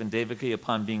Vasudeva and Devaki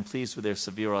upon being pleased with their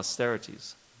severe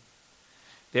austerities.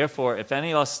 Therefore, if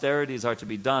any austerities are to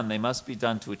be done, they must be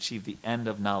done to achieve the end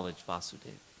of knowledge,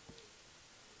 Vasudeva.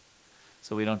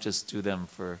 So we don't just do them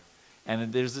for...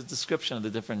 And there's a description of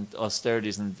the different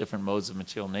austerities and the different modes of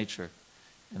material nature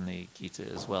in the Gita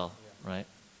as well, right?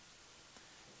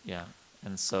 Yeah.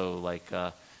 And so like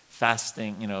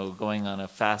fasting, going on a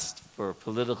fast for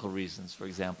political reasons, for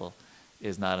example,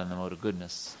 is not in the mode of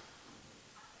goodness,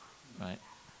 right?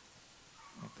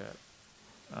 Like that.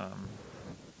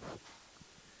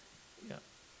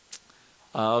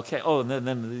 Okay. Oh, and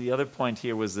then the other point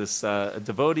here was this: a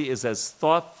devotee is as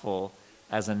thoughtful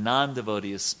as a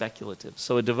non-devotee is speculative.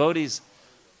 So a devotee's,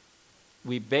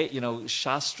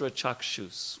 shastra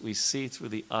chakshus, we see through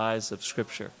the eyes of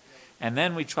Scripture, and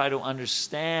then we try to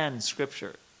understand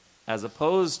Scripture, as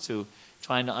opposed to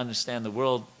trying to understand the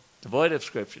world devoid of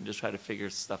Scripture and just try to figure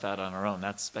stuff out on our own.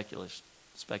 That's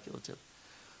speculative.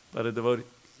 But a devotee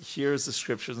hears the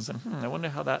Scriptures and says, I wonder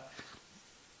how that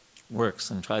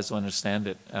works and tries to understand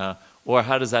it. Or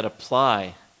how does that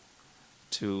apply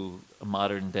to a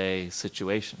modern day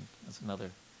situation? That's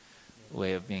another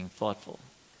way of being thoughtful.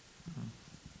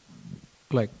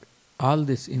 Like all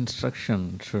this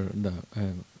instruction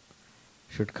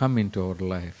should come into our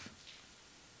life.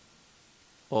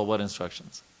 Or what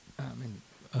instructions? I mean,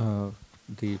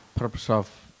 the purpose of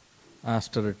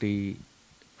austerity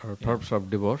or purpose of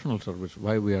devotional service,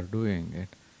 why we are doing it.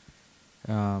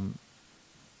 And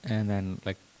then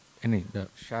like the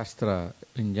Shastra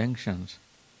injunctions,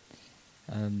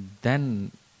 and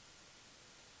then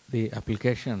the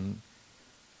application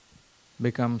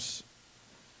becomes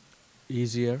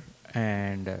easier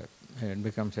and it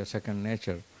becomes a second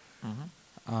nature.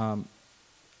 Mm-hmm.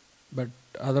 But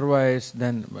otherwise,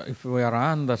 then if we are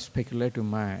on the speculative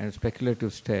mind,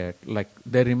 speculative state, like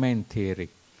they remain theory.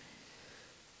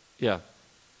 Yeah.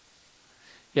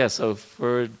 Yeah, so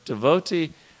for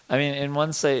devotee, I mean, in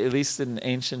one say, at least in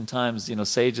ancient times,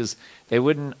 sages, they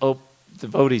wouldn't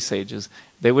devotee sages,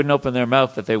 they wouldn't open their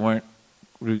mouth if they weren't,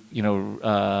 referring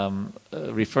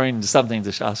to something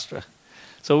to Shastra.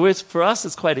 So for us,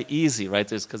 it's quite easy, right?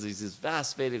 Because there's this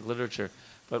vast Vedic literature,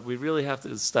 but we really have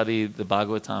to study the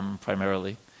Bhagavatam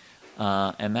primarily,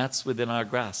 and that's within our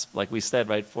grasp. Like we said,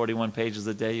 right, 41 pages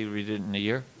a day, you read it in a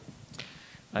year,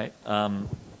 right?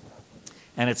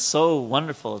 And it's so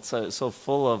wonderful. It's so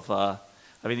full of,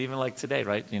 even like today,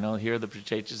 right? Here the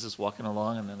Prachetas just walking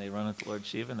along, and then they run into Lord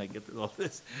Shiva, and they get all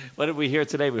this. What did we hear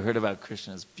today? We heard about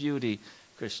Krishna's beauty,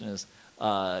 Krishna's,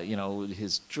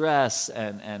 his dress,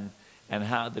 and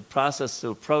how the process to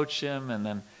approach him,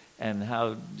 and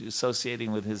how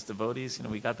associating with his devotees.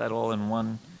 We got that all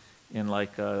in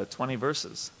 20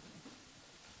 verses.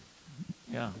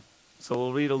 Yeah. So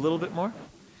we'll read a little bit more,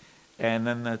 and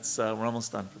then we're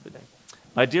almost done for the day.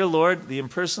 My dear Lord, the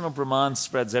impersonal Brahman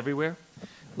spreads everywhere,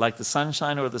 like the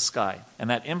sunshine or the sky, and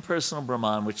that impersonal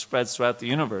Brahman which spreads throughout the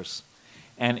universe,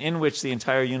 and in which the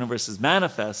entire universe is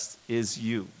manifest, is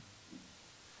you.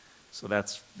 So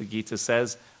that's, the Gita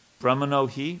says, Brahmano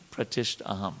hi pratisht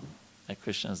aham. That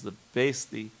Krishna is the base,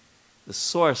 the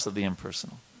source of the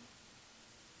impersonal.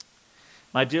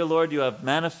 My dear Lord, you have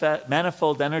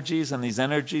manifold energies, and these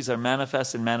energies are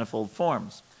manifest in manifold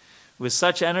forms. With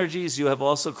such energies, you have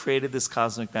also created this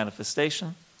cosmic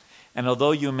manifestation, and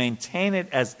although you maintain it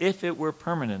as if it were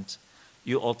permanent,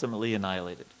 you ultimately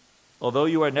annihilate it. Although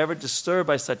you are never disturbed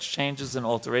by such changes and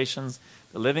alterations,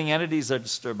 the living entities are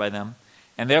disturbed by them,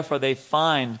 and therefore they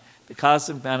find the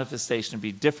cosmic manifestation to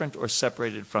be different or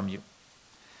separated from you.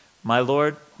 My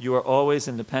Lord, you are always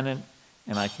independent,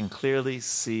 and I can clearly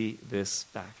see this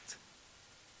fact.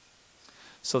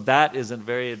 So that is a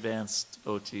very advanced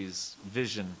devotee's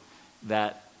vision,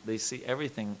 that they see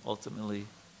everything ultimately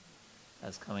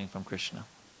as coming from Krishna.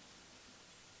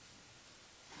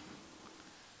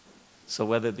 So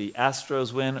whether the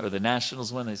Astros win or the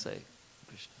Nationals win, they say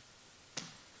Krishna.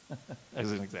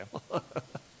 As an example.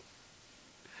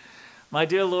 My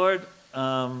dear Lord,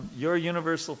 your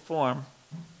universal form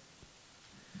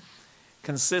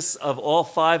consists of all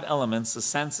 5 elements, the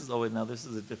senses. Oh, wait, now this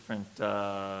is a different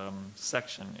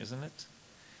section, isn't it?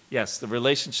 Yes, the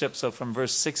relationship, so from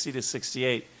verse 60 to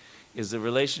 68, is the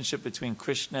relationship between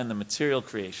Krishna and the material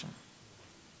creation.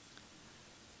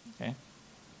 Okay?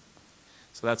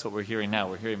 So that's what we're hearing now.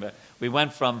 We're hearing about, we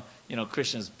went from,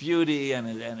 Krishna's beauty and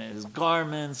his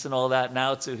garments and all that,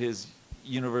 now to his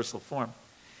universal form.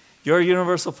 Your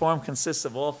universal form consists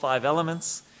of all 5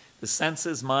 elements, the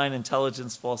senses, mind,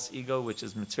 intelligence, false ego, which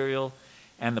is material,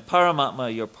 and the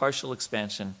Paramatma, your partial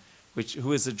expansion,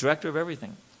 who is the director of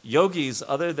everything. Yogis,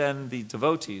 other than the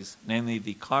devotees, namely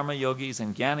the karma yogis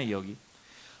and jnana yogi,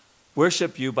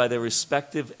 worship you by their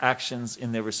respective actions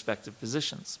in their respective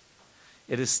positions.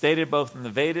 It is stated both in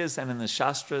the Vedas and in the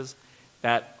Shastras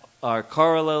that are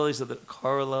corollaries of the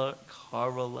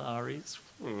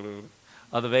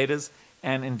Vedas,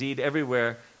 and indeed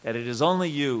everywhere, that it is only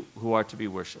you who are to be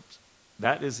worshipped.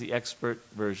 That is the expert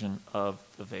version of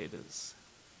the Vedas.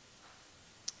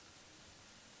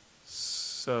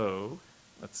 So,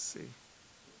 let's see.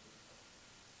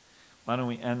 Why don't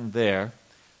we end there?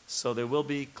 So there will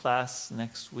be class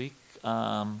next week.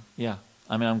 I'm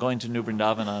going to New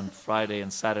Vrindavan on Friday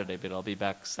and Saturday, but I'll be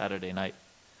back Saturday night.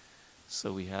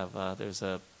 So we have, there's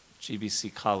a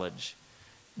GBC college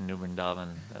in New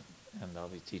Vrindavan, and I'll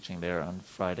be teaching there on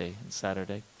Friday and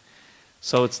Saturday.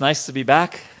 So it's nice to be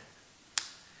back,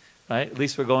 right? At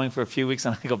least we're going for a few weeks,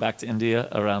 and I go back to India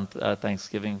around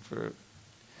Thanksgiving for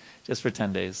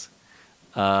 10 days.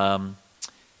 And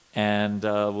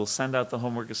we'll send out the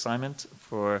homework assignment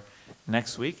for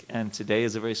next week. And today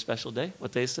is a very special day.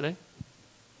 What day is today?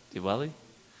 Diwali.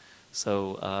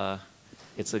 So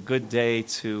it's a good day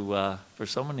to for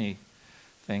so many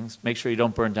things. Make sure you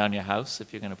don't burn down your house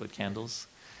if you're going to put candles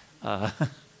out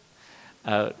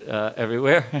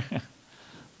everywhere.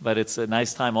 But it's a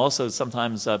nice time. Also,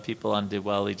 sometimes people on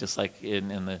Diwali, just like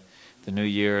in the New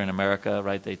Year in America,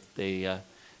 right? They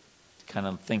kind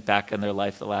of think back in their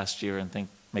life the last year and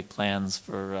make plans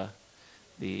for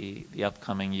the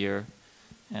upcoming year,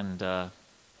 and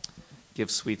give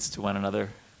sweets to one another.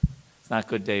 It's not a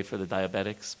good day for the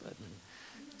diabetics, but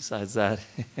besides that,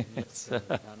 it's, Done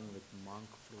with monk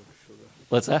fruit sugar.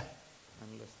 what's that?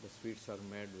 Unless the sweets are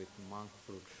made with monk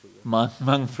fruit sugar.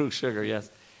 Monk fruit sugar, yes.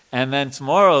 And then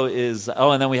tomorrow is,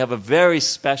 and then we have a very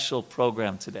special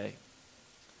program today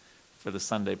for the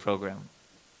Sunday program.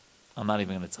 I'm not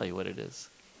even going to tell you what it is,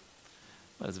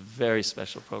 but it's a very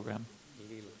special program.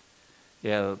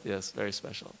 Yeah, yes, very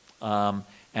special. And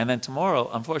then tomorrow,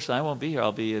 unfortunately, I won't be here.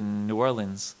 I'll be in New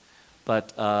Orleans,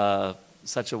 but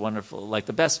such a wonderful, like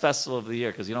the best festival of the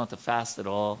year, because you don't have to fast at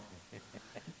all.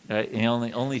 Right? You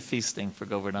only feasting for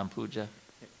Govardhan Puja.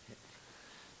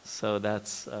 So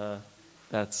that's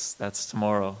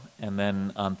tomorrow. And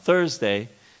then on Thursday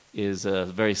is a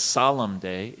very solemn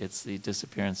day. It's the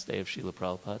disappearance day of Srila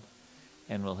Prabhupada.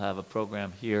 And we'll have a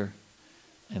program here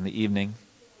in the evening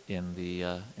in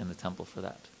the temple for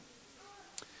that.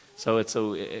 So it's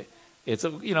a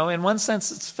in one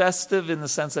sense it's festive in the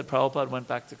sense that Prabhupada went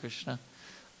back to Krishna,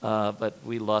 but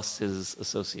we lost his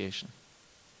association.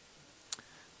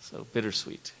 So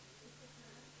bittersweet.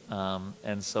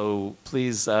 And so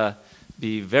please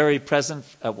be very present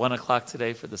at 1 o'clock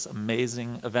today for this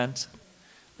amazing event.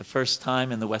 The first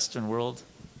time in the Western world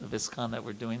of ISKCON that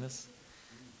we're doing this.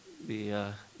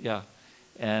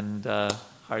 And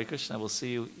Hare Krishna, we'll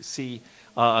see.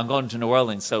 I'm going to New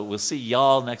Orleans, so we'll see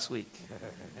y'all next week.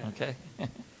 Okay?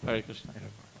 Hare Krishna.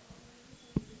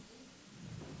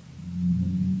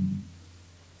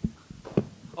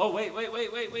 Oh, wait.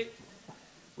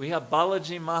 We have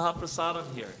Balaji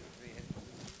Mahaprasadam here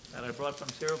that I brought from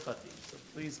Tirupati. So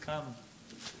please come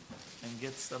and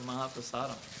get some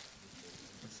Mahaprasadam.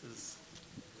 This is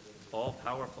all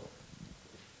powerful.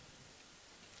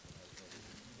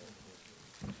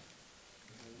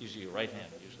 Usually your right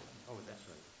hand, usually. Oh, that's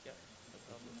right. Yeah, no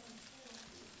problem.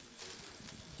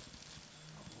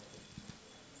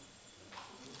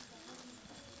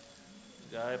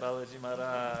 Jai Balaji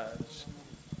Maharaj.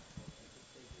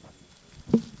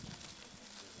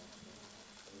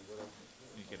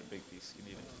 You get a big piece. You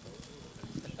need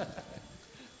it.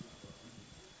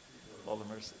 All the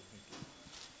mercy.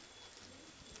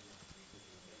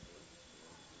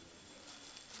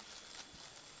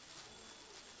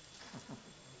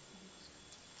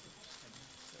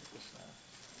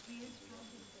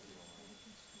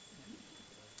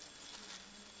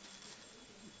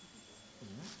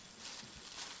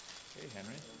 Okay,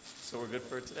 Henry. So we're good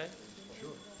for today?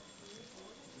 Sure.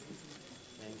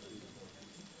 Thank you.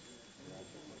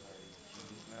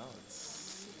 Well,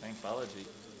 thank Balaji.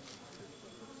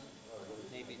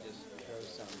 Maybe just throw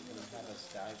some and have us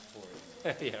dive for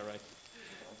it. Yeah, right.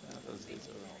 No, those days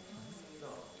are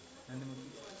over.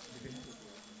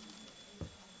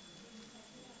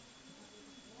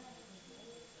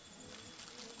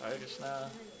 Hare Krishna.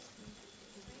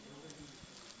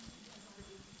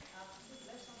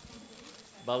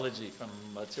 Balaji from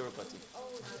Tirupati.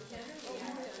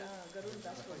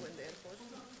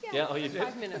 Yeah, oh, you did?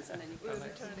 5 minutes and then you Oh, can nice.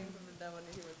 returning from Vrindavan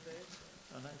and he was there.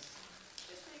 Oh, nice.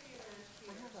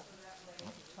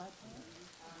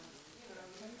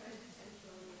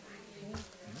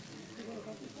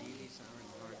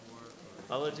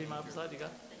 Balaji Mahaprasad, you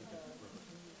got?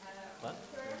 What?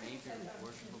 Major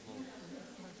worshipable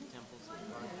temples in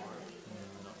Hardwar.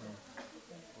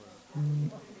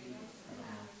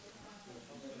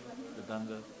 The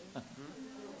Ganga.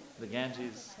 The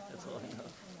Ganges, that's all I know.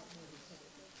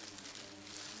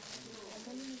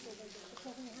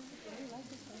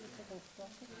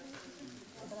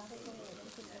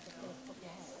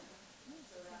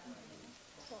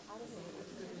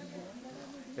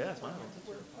 Yeah, it's wonderful.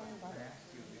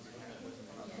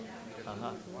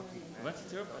 Uh-huh. You went to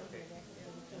Tirupati?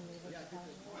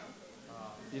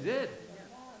 You did?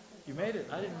 You made it.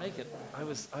 I didn't make it. I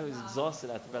was exhausted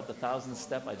after about the 1,000th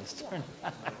step I just turned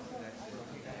back.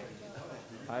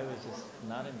 I was just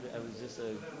not in, it was just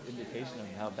an indication of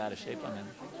how bad a shape I'm in.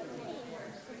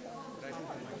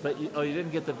 But you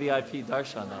didn't get the VIP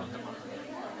darshan though.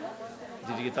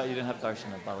 Did you get, you didn't have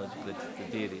darshan of Balaji, the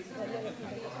deity.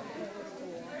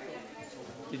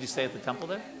 Did you stay at the temple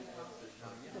there?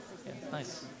 Yeah,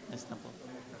 nice temple.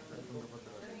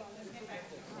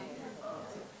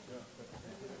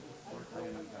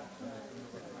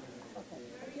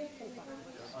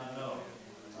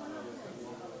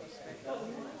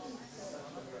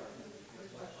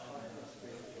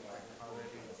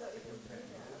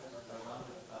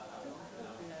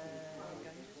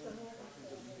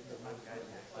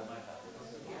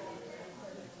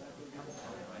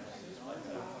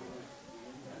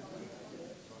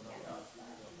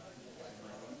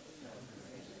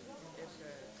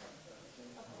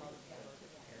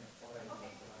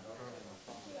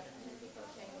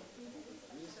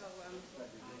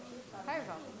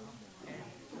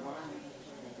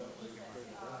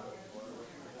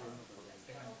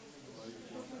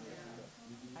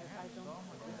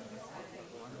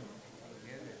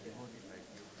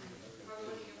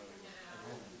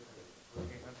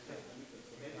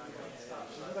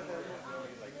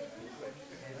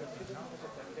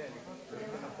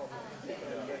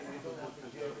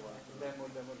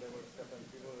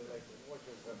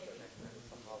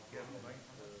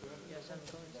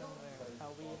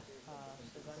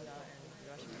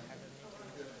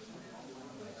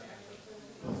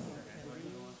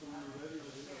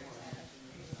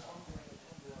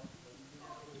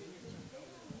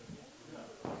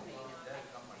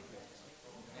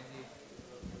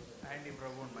 I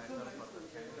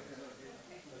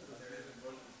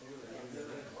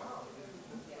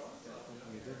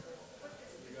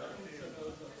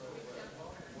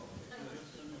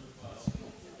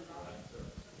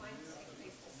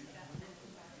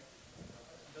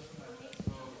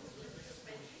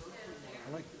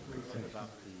like what you said about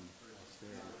the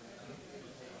austerity.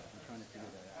 I'm trying to figure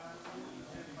that out.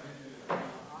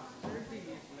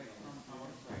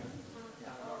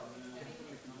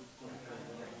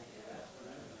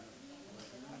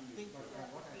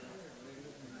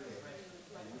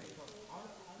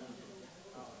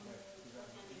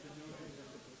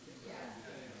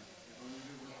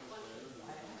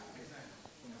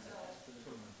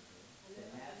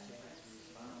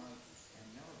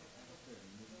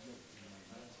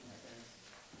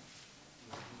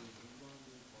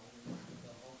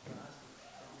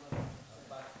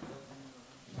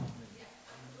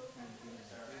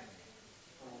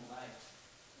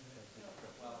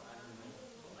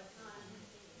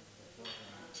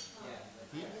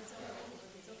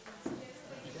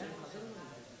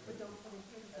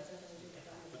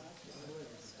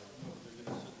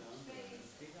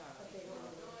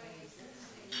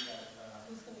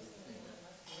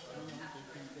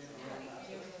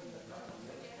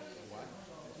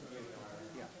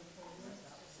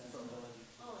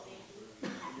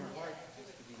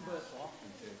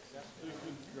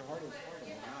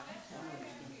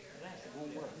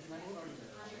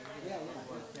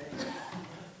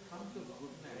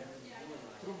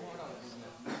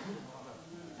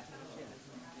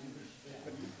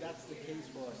 But that's the case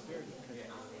for austerity, because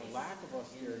a lack of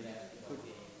austerity could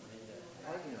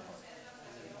harden your heart.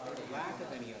 Or the lack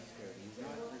of any austerity is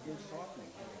not, you're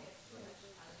softening.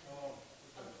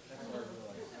 That's what I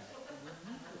realized.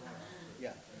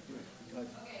 Yeah, you do, because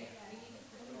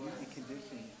you need the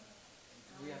condition.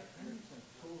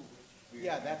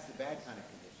 Yeah, that's the bad kind of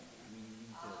condition. I mean, you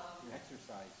need to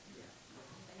exercise your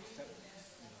acceptance.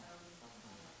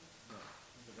 Yeah.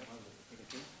 So that's the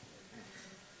case.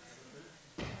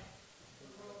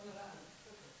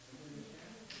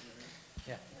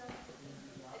 Yeah.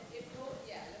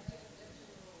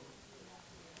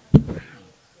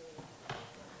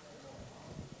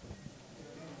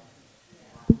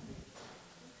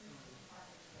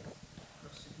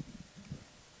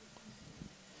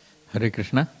 Hare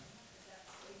Krishna.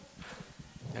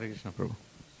 Hare Krishna, Prabhu.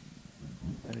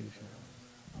 Hare Krishna.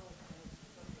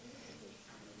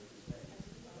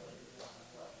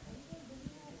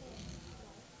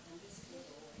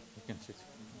 You can sit.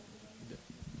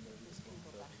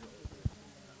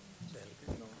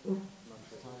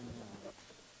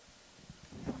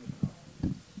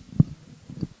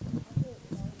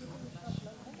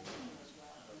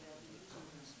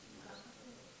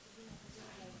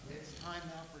 It's time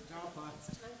now for Japa.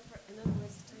 In other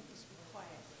words, it's time to be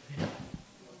quiet.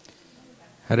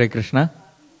 Hare Krishna.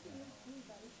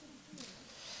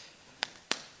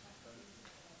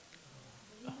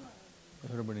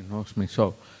 Everybody knows me.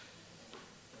 So,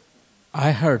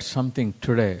 I heard something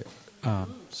today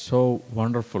so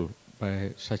wonderful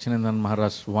by Sachinandan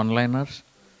Maharaj's one-liners.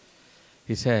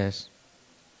 He says,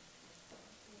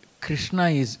 Krishna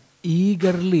is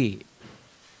eagerly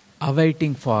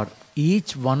awaiting for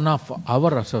each one of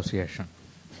our association.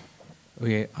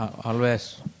 We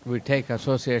take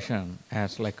association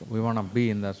as like we want to be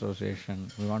in the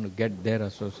association, we want to get their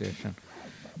association.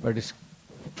 But this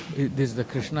is the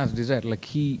Krishna's desire. Like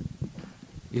he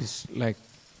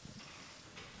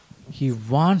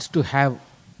wants to have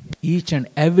each and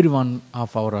every one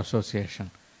of our association,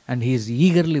 and he is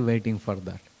eagerly waiting for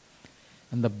that.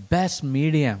 And the best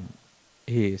medium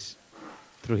is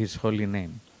through his holy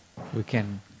name. We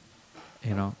can,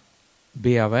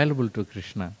 be available to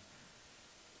Krishna,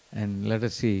 and let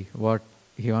us see what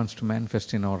he wants to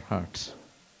manifest in our hearts.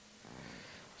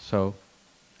 So,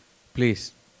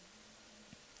 please,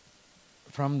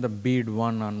 from the bead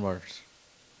 1 onwards,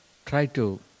 try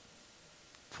to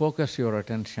focus your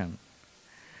attention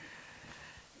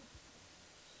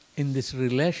in this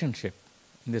relationship,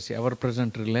 in this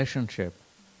ever-present relationship,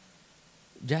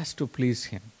 just to please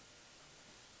him.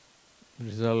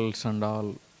 Results and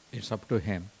all, it's up to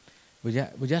him. We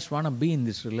just want to be in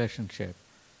this relationship,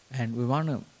 and we want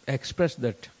to express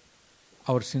that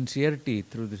our sincerity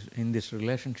in this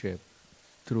relationship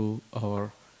through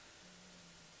our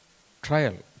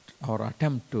trial, our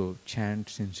attempt to chant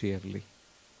sincerely.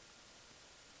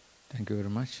 Thank you very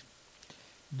much.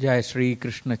 Jai Sri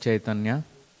Krishna Chaitanya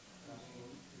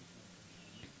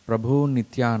Prabhu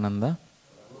Nityananda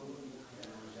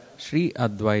Sri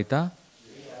Advaita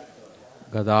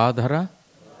Gadadhara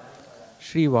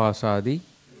Sri Vasadi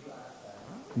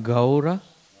Gaura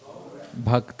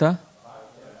Bhakta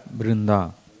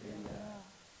Brinda.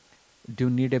 Do you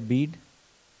need a bead,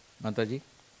 Mataji?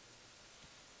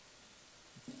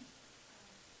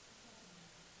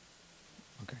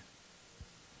 Okay.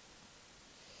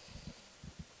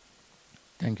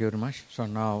 Thank you very much. So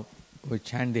now we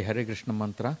chant the Hare Krishna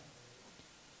mantra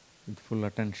with full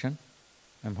attention.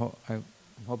 I'm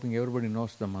hoping everybody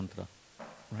knows the mantra,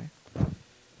 right?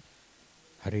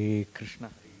 Hare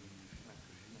Krishna.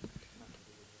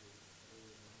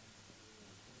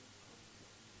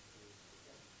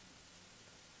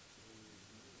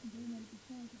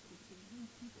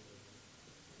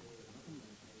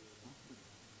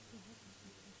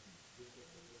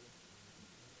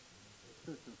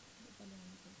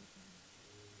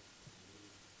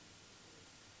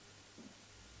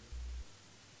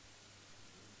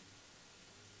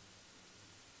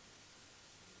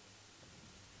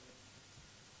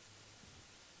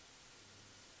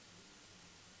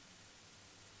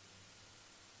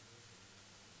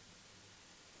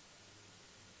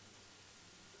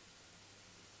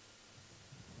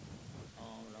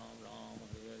 Ram Ram Ram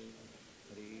Hare Hare Hare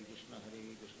Krishna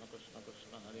Krishna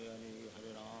Krishna Hare Hare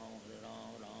Hare Ram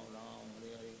Ram Ram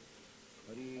Hare Hare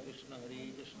Hare Krishna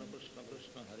Krishna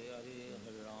Krishna Hare Hare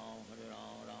Hare Ram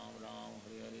Ram Ram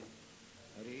Hare Hare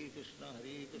Hare Krishna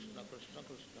Krishna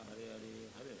Krishna Hare Hare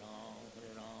Hare Ram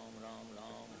Ram Hare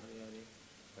Hare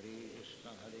Hare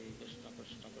Krishna Krishna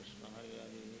Krishna Hare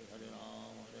Hare Hare Ram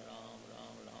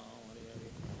Ram Hare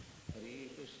Hare Hare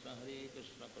Krishna Krishna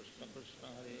Krishna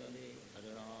Hare Hare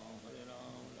Hare Ram Ram Hare Hare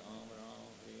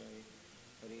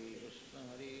Hare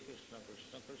Krishna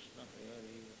Krishna Krishna Hare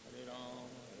Hare Hare Ram Ram Hare Hare Hare Krishna Krishna Krishna Hare Hare Hare Ram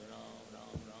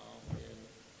Ram Hare Hare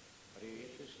Hare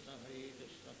Krishna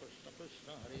Krishna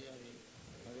Krishna Hare Hare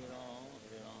Hare Ram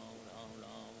Ram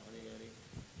Hare Hare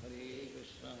Hare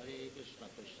Krishna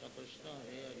Krishna Krishna Hare Hare Hare Ram Ram Hare Hare Hare Krishna Krishna Krishna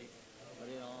Hare Hare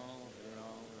Hare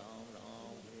Ram Ram Hare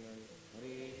Hare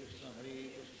Hare Krishna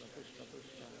Krishna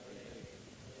Krishna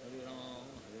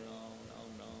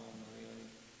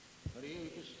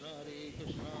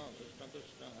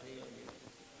Hare Hare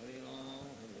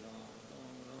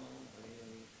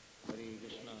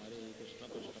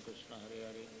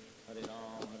Hare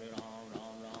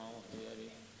Ram Ram Hare Hare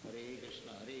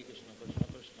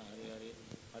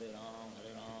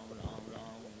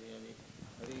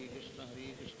Hare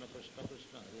Krishna Krishna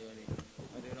Krishna Hare Hare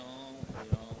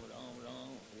Hare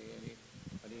Ram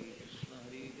Ram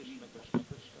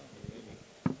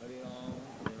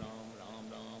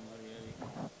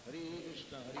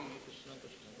Hare Hare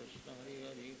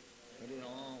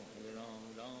Hare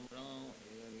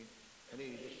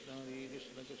Krishna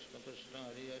Krishna Krishna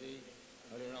Hare Hare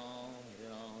Hare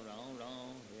Ram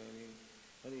Ram Hare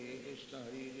Hare Hare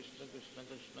Krishna Krishna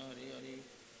Krishna Hare Hare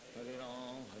Hare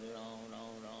Ram Hare Hare Hare Krishna Krishna Krishna Hare Hare Hare Ram Ram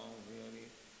Hare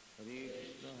Hare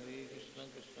Hare Krishna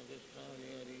Krishna Krishna Hare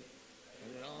Hare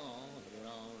Hare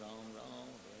Ram Ram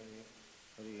Hare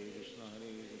Hare Hare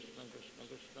Krishna Krishna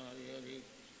Krishna Hare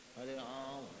Hare Hare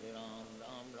Ram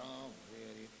Ram Hare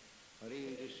Hare Hare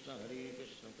Krishna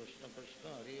Krishna Krishna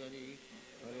Hare Hare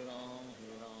Hare Ram Ram Hare Hare Hare Krishna Krishna Krishna Hare Hare Hare Ram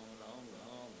Ram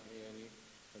Hare Hare Hare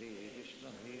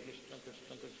Krishna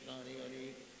Krishna Krishna Hare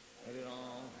Hare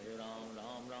Hare Ram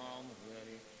Ram Hare Hare Hare Krishna Krishna Krishna Hare Hare Hare Ram Ram Hare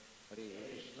Hare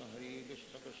Hare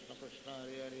Krishna Krishna Krishna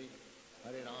Hare Hare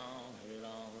Hare Ram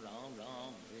Ram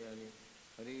Hare Hare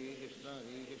Hare Krishna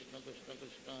Krishna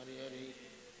Krishna Hare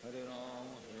Hare Hare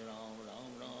Ram Ram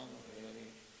Hare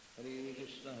Hare Hare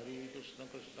Krishna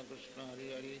Krishna Krishna Hare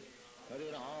Hare Hare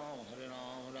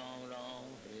Ram Ram Hare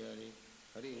Hare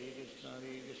Hare Krishna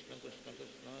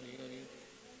Krishna Krishna Hare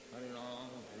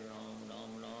Hare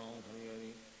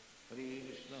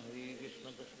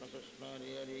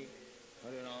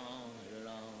Hare Ram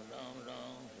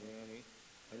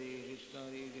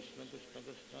Ram Hare Hare Hare Krishna Krishna Krishna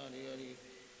Hare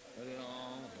Hare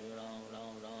Hare Ram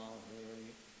Ram Hare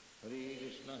Hare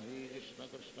Hare Krishna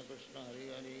Krishna Krishna Hare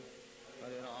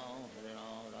Hare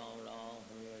Hare Ram Ram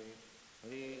Hare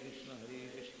Hare Hare Krishna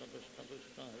Krishna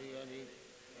Krishna Hare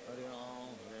Hare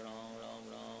Hare Ram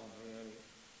Ram Hare Hare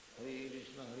Hare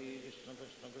Krishna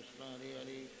Krishna Krishna Hare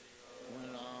Hare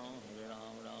Hare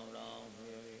Ram Ram Hare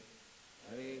Hare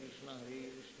Hare Krishna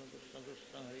Krishna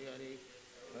Krishna Hare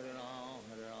Hare Hare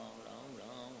Ram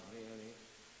Ram Hare Hare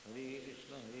Hare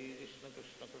Krishna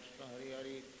Krishna Krishna Hare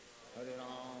Hare Hare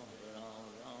Ram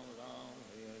Ram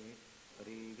Hare Hare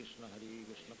Hare Krishna Krishna Krishna Hare Hare Hare Ram Ram Hare Hare Hare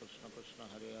Krishna Krishna Krishna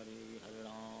Hare Hare Hare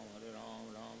Ram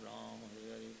Ram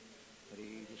Hare Hare Hare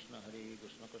Krishna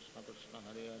Krishna Krishna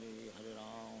Hare Hare Hare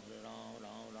Ram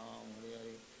Ram Hare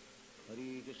Hare Hare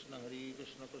Krishna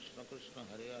Krishna Krishna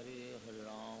Hare Hare Hare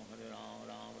Ram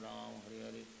Ram Hare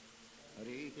Hare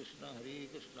Hare Krishna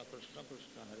Krishna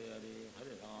Krishna Hare Hare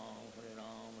Hare Ram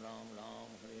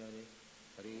Ram Hare Hare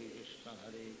Hare Krishna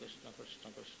Krishna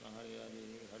Krishna Hare Hare,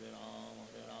 Hare Ram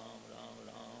Ram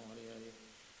Ram Hare Hare.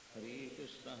 Hare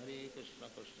Krishna Krishna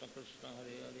Krishna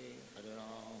Hare Hare, Hare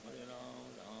Ram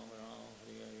Ram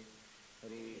Hare Hare.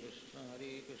 Hare Krishna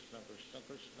Krishna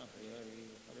Krishna Hare Hare,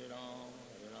 Hare Ram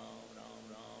Ram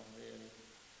Hare Hare.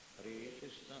 Hare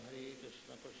Krishna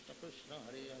Krishna Krishna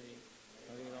Hare Hare,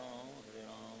 Hare Ram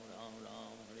Ram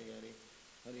Hare Hare.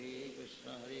 Hare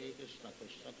Krishna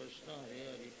Krishna Krishna Hare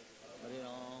Hare, Hare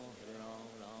Ram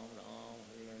Ram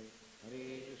Hare Hare. Hare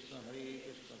Krishna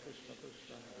Krishna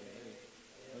Krishna Hare Hare,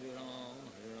 Hare Ram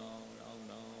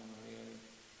Ram Hare Hare.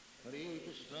 Hare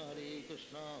Krishna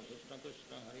Krishna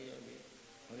Krishna Hare Hare,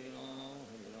 Hare Ram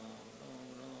Ram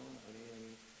Hare Hare.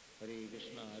 Hare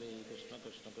Krishna Krishna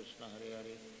Krishna Hare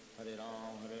Hare, Hare Ram Ram Hare Hare. Hare Krishna Krishna Krishna Hare Hare, Hare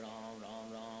Ram Ram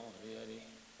Hare Hare.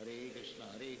 Hare Krishna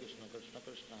Krishna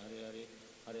Krishna Hare Hare,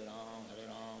 Hare Ram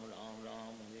Ram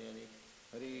Hare Hare.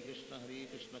 Hare Krishna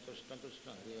Krishna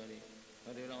Krishna Hare Hare,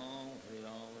 Hare Ram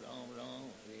Ram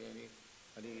Hare Hare.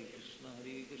 Hare Krishna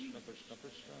Krishna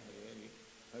Krishna Hare Hare,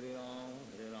 Hare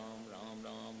Ram Ram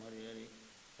Hare Hare.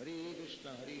 Hare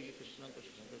Krishna Krishna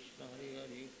Krishna Hare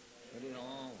Hare, Hare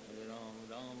Ram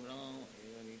Ram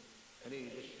Hare Hare. Hare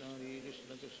Krishna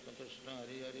Krishna Krishna Hare Hare, Hare Ram Ram Hare Hare. Hare Krishna Krishna Krishna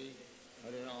Hare Hare,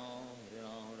 Hare Ram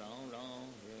Ram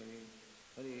Hare Hare.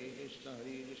 Hare Krishna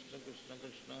Krishna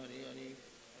Krishna Hare Hare,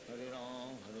 Hare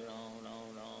Ram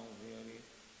Ram Hare Hare.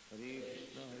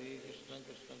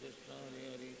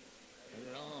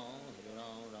 Hare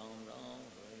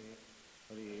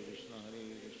Krishna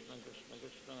Krishna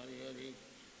Krishna Hare Hare,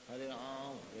 Hare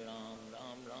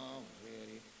Ram Hare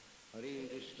Hare. Hare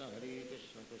Krishna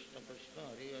Krishna Krishna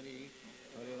Hare Hare,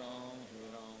 Hare Ram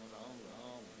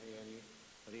Ram Hare Hare.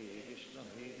 Hare Krishna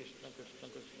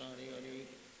Krishna Krishna Hare Hare,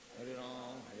 Hare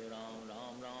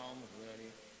Ram Ram Hare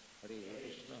Hare. Hare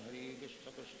Krishna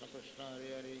Krishna Krishna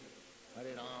Hare Hare,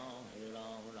 Hare Ram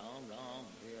Ram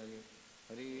Hare Hare.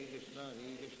 Hare Krishna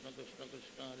Krishna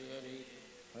Krishna Hare Hare,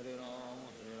 Hare Ram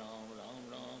Ram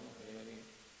Hare Hare.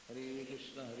 Hare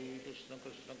Krishna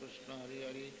Krishna Krishna Hare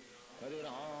Hare, Hare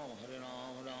Ram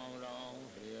Ram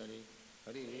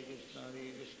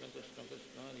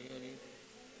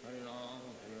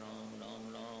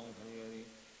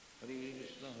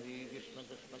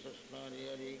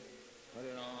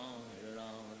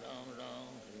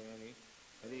Hare.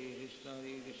 Hare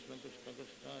Krishna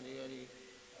Krishna Krishna Hare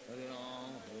Hare, Hare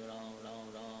Ram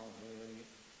Ram Hare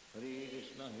Hare.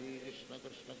 Hare Krishna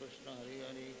Krishna Krishna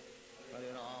Hare Hare,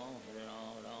 Hare Ram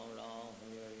Ram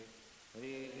Hare Hare.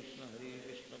 Hare Krishna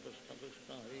Krishna Krishna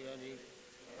Hare Hare,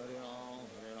 Hare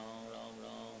Ram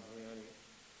Ram Hare Hare.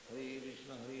 Hare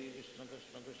Krishna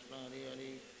Krishna Krishna Hare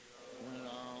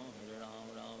Hare, Hare Ram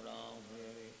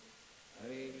Ram Hare Hare.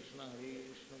 Hare Krishna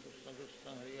Krishna Krishna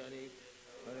Hare Hare,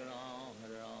 Hare Ram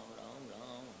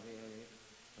Ram Hare Hare.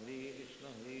 Hare Krishna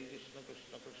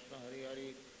Krishna Krishna Hare Hare, Hare Ram Ram Hare Hare. Hare Krishna Krishna Krishna Hare Hare,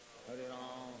 Hare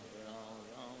Ram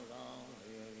Ram Hare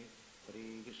Hare.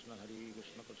 Hare Krishna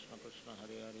Krishna Krishna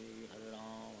Hare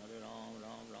Hare, Hare Ram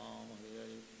Ram Hare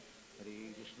Hare. Hare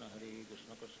Krishna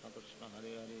Krishna Krishna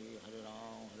Hare Hare, Hare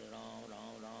Ram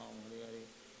Ram Hare Hare.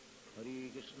 Hare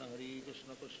Krishna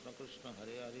Krishna Krishna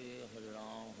Hare Hare, Hare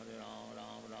Ram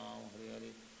Ram Hare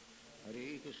Hare. Hare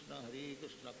Krishna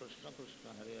Krishna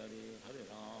Krishna Hare Hare, Hare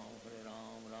Ram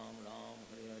Ram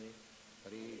Hare Hare.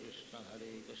 Hare Krishna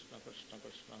Krishna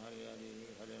Krishna Hare Hare,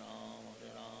 Hare Ram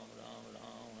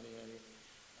Ram Hare Hare.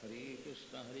 Hare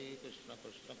Krishna Krishna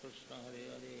Krishna Hare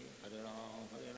Hare, Hare Ram